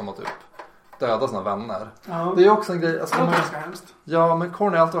förstörda av att de har typ dödat sina vänner. Ja. Det är också en grej. Alltså, det är ganska hemskt. Ja, men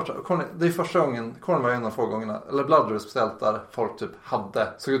Korn har alltid varit så. Det är första gången. Korn var en av få gångerna. Eller Blood Reavers speciellt där folk typ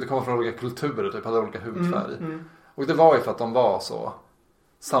såg ut att komma från olika kulturer. Typ hade olika hudfärg. Och det var ju för att de var så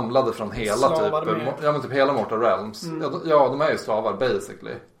samlade från hela typ hela Mortal Realms. Ja, de är ju slavar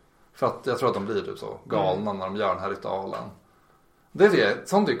basically. För att jag tror att de blir typ så galna när de gör den här ritualen.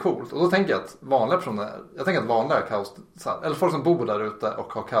 Sånt är coolt. Och då tänker jag att vanliga personer, vanliga kaos, eller folk som bor där ute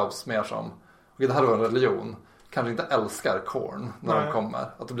och har kaos mer som, och det här var en religion, kanske inte älskar Korn när de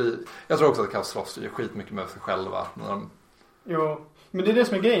kommer. Att det blir, jag tror också att kaos slåss ju skitmycket med sig själva. Jo, men det är det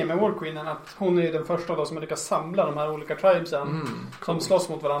som är grejen med War Queen, att hon är den första då som lyckas samla de här olika tribesen som slåss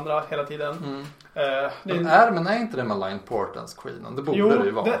mot varandra hela tiden. Men är inte det Malign Portents Queen? Det borde det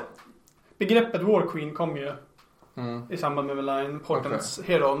ju vara. Begreppet War Queen kom ju i samband med Malign Portents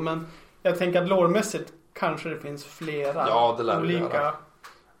Hero. Men jag tänker att lore-mässigt kanske det finns flera olika.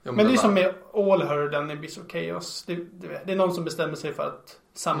 Men det är som med Allherden i Beast of Chaos. Det är någon som bestämmer sig för att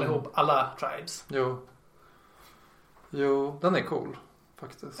samla ihop alla tribes. Jo, den är cool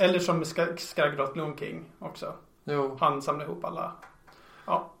faktiskt. Eller som med Skargroth Loon King också. Jo. Han samlar ihop alla.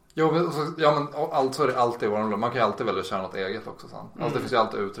 Ja. Jo, men alltså är det alltid man kan ju alltid välja att köra något eget också sen. Alltså det finns ju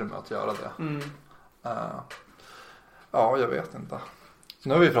alltid utrymme att göra det. Ja, jag vet inte.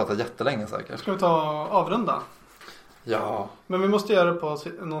 Nu har vi pratat jättelänge säkert. Ska vi ta avrunda? Ja. Men vi måste göra det på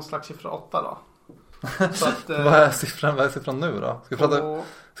någon slags siffra 8 då. Så att, vad är siffran nu då? Ska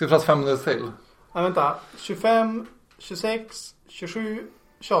vi prata 5 minuter till? Ja, vänta. 25, 26, 27,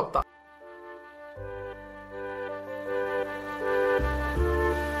 28.